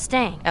 then I'm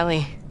staying.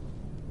 Ellie,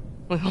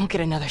 we won't get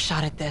another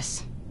shot at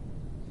this.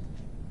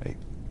 Hey,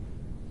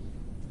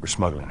 we're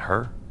smuggling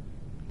her?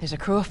 There's a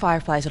crew of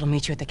Fireflies that'll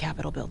meet you at the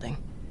Capitol building.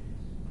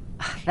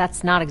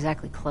 That's not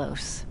exactly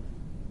close.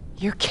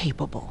 You're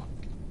capable.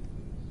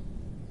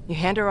 You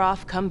hand her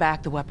off, come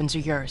back, the weapons are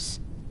yours.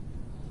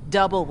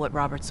 Double what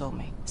Robert sold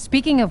me.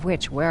 Speaking of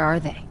which, where are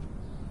they?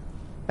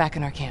 Back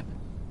in our camp.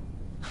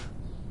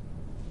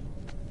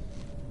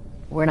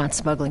 We're not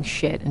smuggling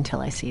shit until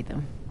I see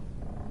them.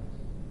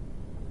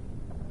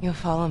 You'll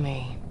follow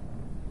me.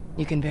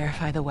 You can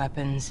verify the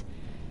weapons.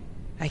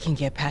 I can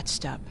get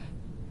patched up.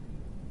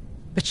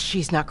 But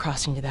she's not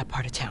crossing to that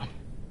part of town.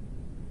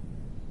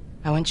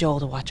 I want Joel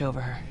to watch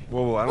over her.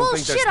 Whoa, I don't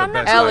think that's Bullshit, the I'm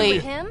not best going Ellie.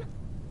 with him.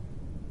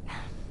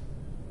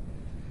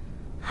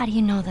 How do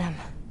you know them?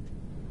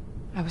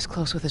 I was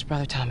close with his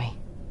brother Tommy.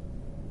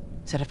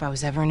 Said if I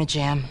was ever in a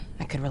jam,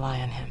 I could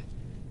rely on him.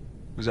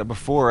 Was that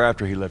before or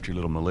after he left your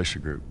little militia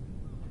group?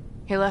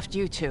 He left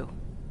you too.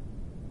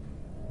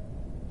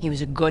 He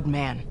was a good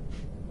man.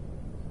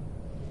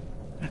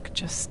 Look,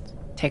 just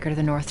take her to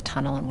the North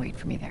Tunnel and wait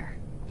for me there.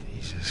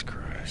 Jesus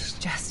Christ. It's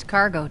just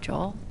cargo,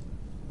 Joel.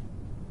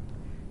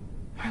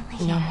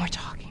 No more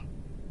talking.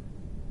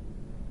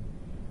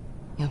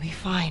 You'll be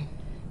fine.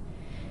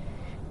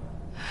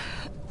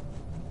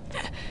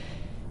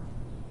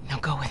 Now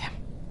go with him.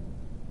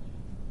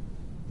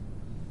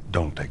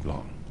 Don't take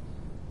long.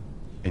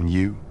 And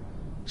you,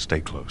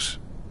 stay close.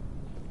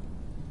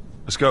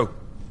 Let's go.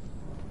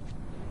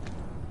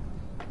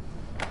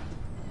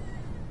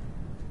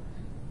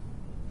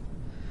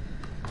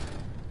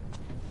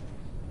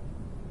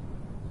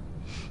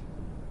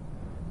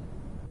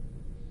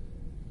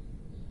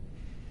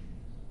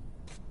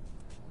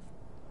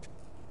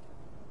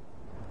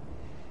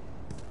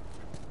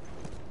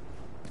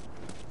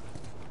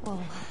 Whoa.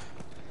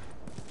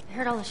 I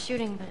heard all the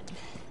shooting, but...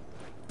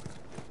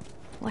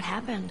 what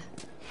happened?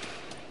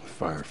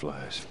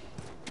 Fireflies.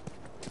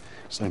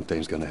 Same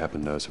thing's gonna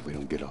happen to us if we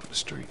don't get off the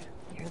street.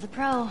 You're the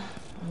pro.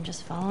 I'm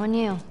just following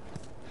you.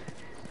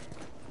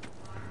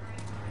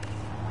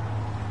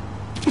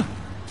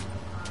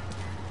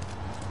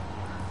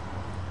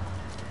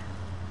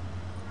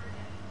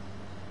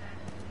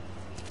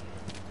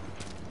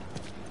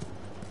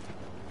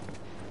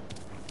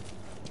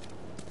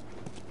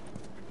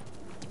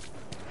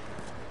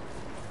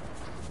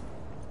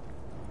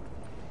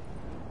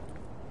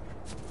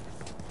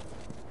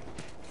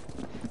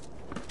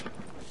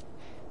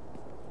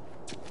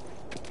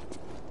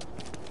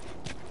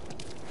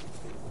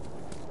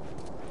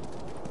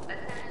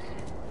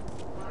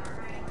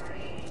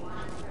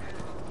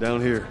 Down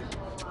here.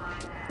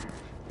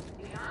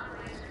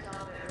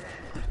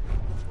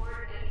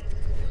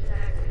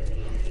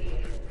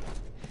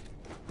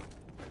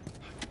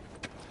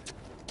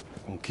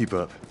 Won't keep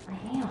up.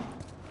 I am.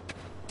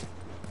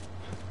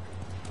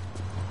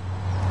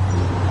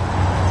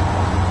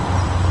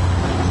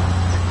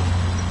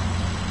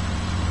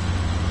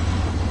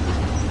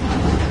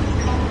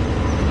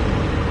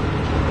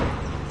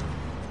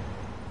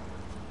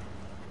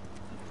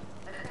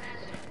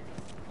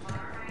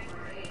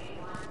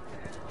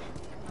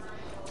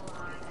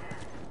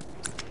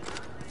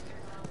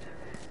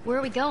 Where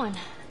are we going?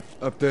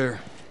 Up there.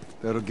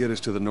 That'll get us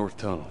to the North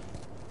Tunnel.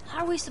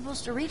 How are we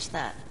supposed to reach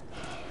that?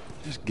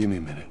 Just give me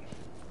a minute.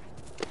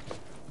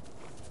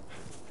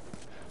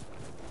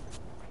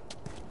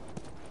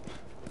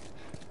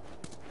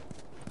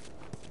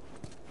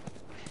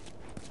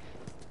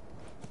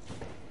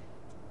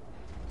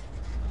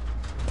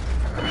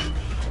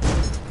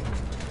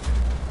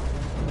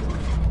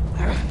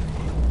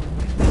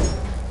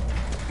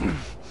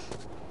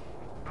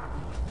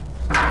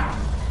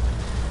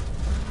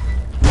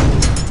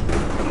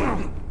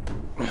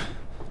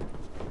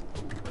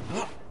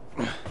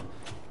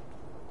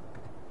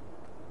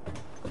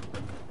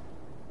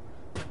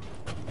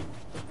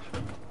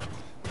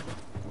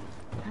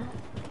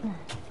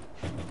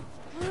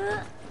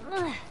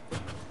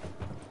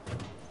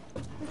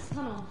 This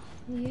tunnel,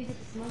 you use it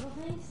to smuggle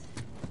things?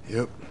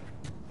 Yep.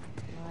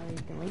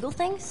 Like illegal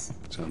things?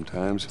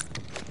 Sometimes.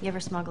 You ever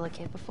smuggle a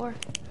kid before?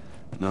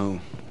 No,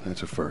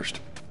 that's a first.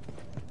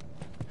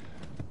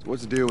 So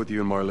what's the deal with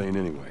you and Marlene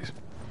anyways?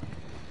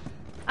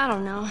 I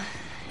don't know.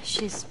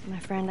 She's my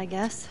friend, I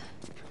guess.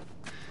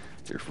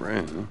 Your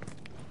friend, huh?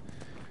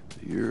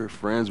 You're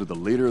friends with the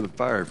leader of the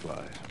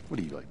Fireflies. What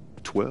are you, like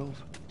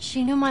 12?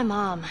 She knew my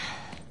mom,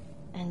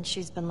 and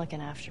she's been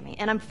looking after me.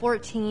 And I'm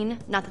 14.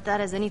 Not that that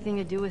has anything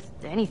to do with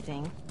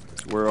anything.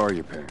 Where are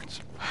your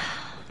parents?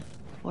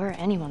 Where are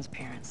anyone's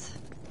parents?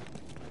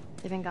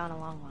 They've been gone a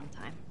long, long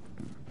time.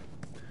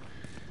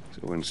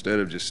 So instead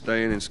of just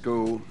staying in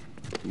school,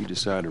 you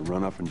decide to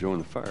run off and join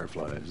the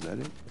Fireflies, is that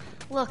it?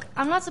 Look,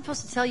 I'm not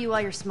supposed to tell you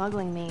why you're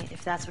smuggling me,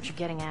 if that's what you're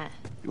getting at.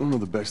 You wanna know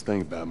the best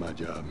thing about my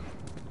job?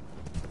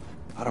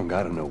 I don't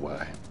gotta know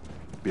why.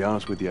 To be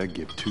honest with you, I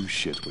give two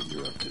shits what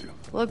you're up to.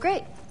 Well,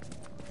 great.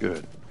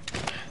 Good.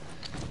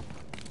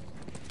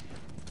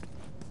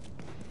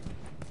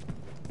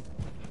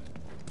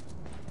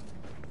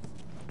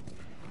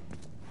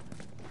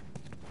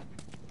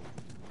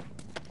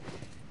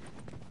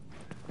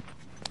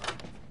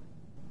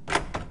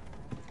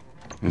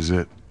 Is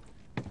it?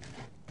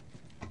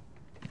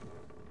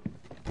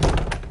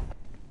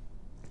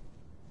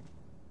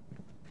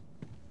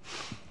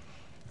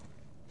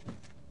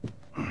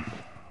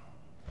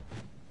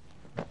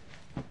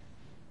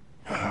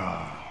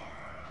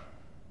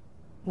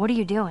 What are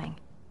you doing?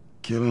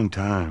 Killing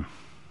time.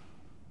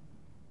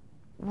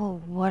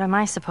 Well, what am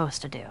I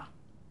supposed to do?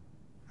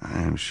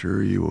 I am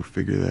sure you will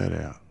figure that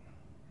out.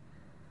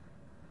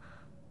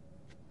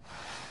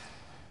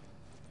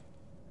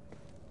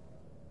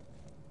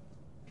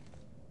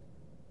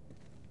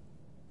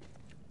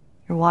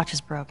 Your watch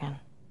is broken.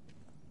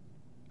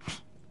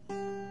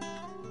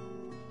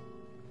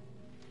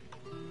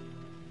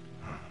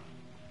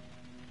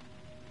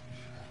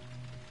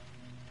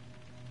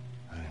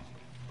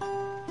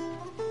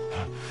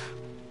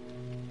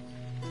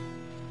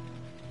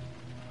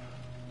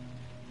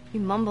 You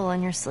mumble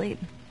in your sleep.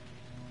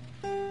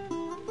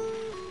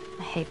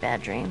 I hate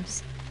bad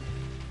dreams.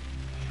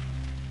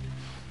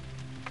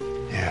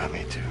 Yeah,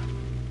 me too.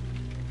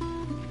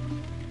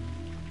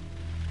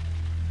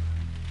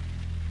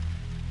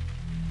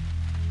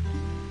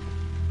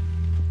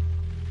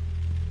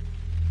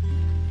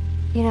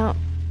 You know,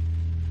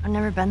 I've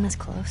never been this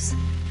close.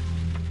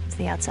 It's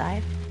the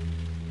outside.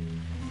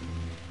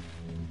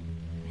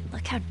 I mean,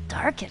 look how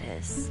dark it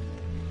is.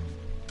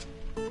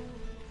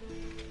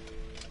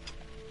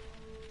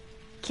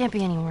 Can't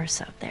be any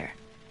worse out there.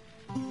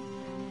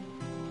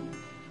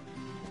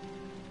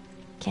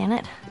 Can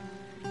it?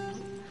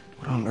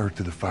 What on earth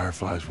do the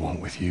Fireflies want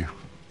with you?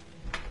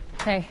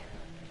 Hey.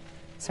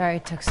 Sorry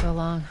it took so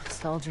long.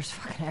 Soldiers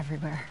fucking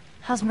everywhere.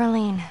 How's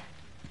Marlene?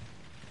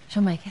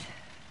 She'll make it.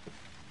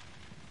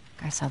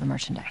 I saw the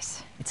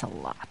merchandise. It's a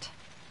lot.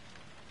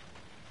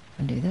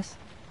 Wanna do this?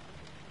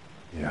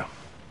 Yeah.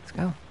 Let's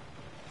go.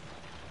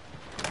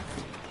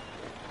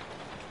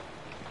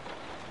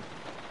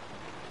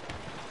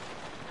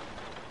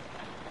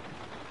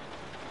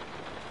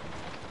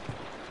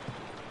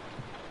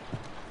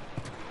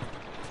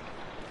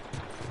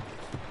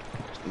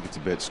 Think it's a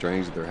bit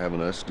strange that they're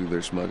having us do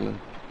their smuggling?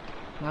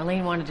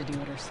 Marlene wanted to do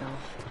it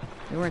herself.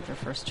 We weren't their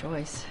first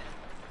choice.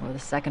 Or the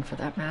second, for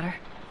that matter.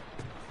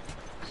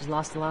 She's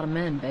lost a lot of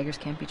men. Beggars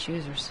can't be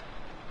choosers.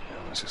 Yeah,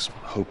 let's just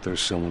hope there's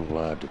someone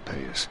alive to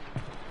pay us.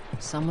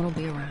 Someone will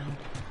be around.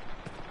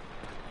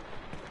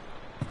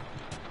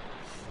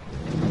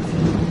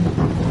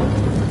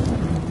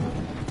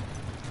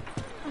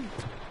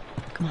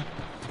 Come on.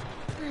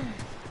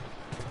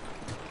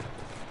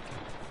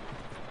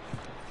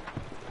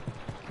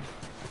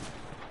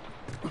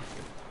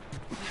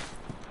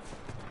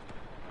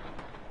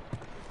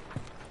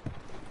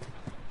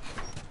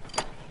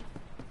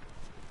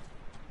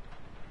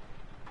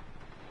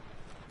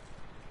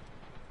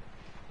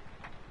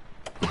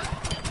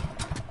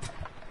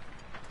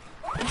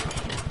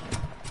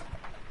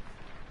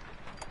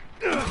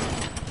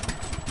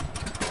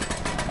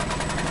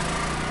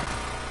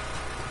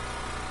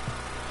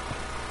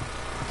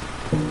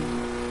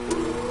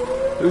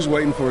 Who's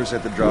waiting for us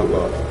at the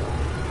drop-off?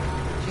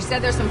 She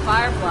said there's some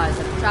Fireflies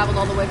that have traveled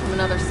all the way from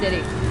another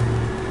city.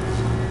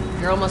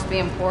 Girl must be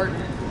important.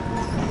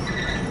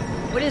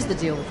 What is the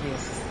deal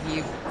with you?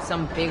 You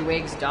some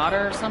bigwig's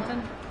daughter or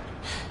something?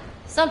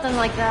 Something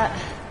like that.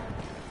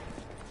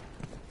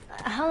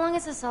 How long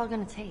is this all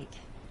gonna take?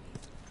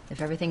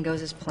 If everything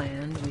goes as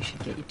planned, we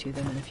should get you to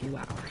them in a few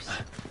hours.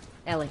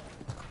 Ellie,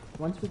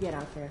 once we get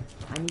out there,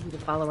 I need you to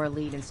follow our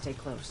lead and stay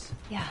close.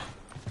 Yeah,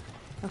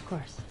 of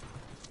course.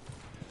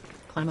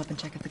 Climb up and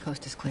check if the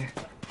coast is clear.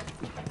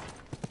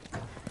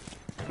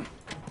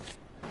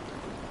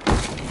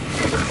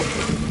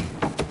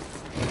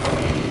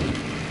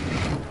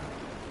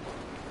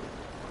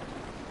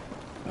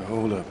 Now,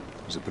 hold up.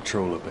 There's a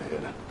patrol up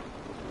ahead.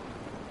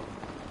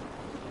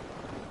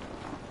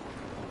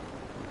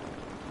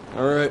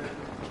 All right.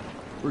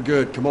 We're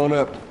good. Come on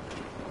up.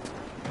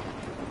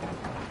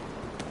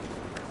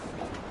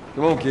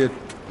 Come on, kid.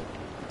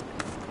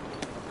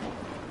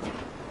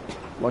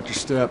 Watch your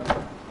step.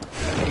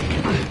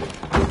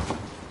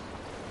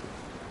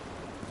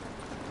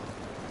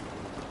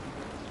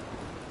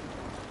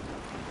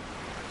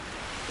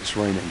 This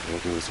rain ain't gonna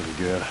do us any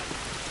good.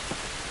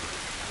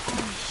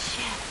 Holy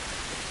shit.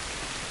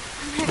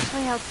 I'm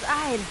actually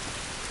outside.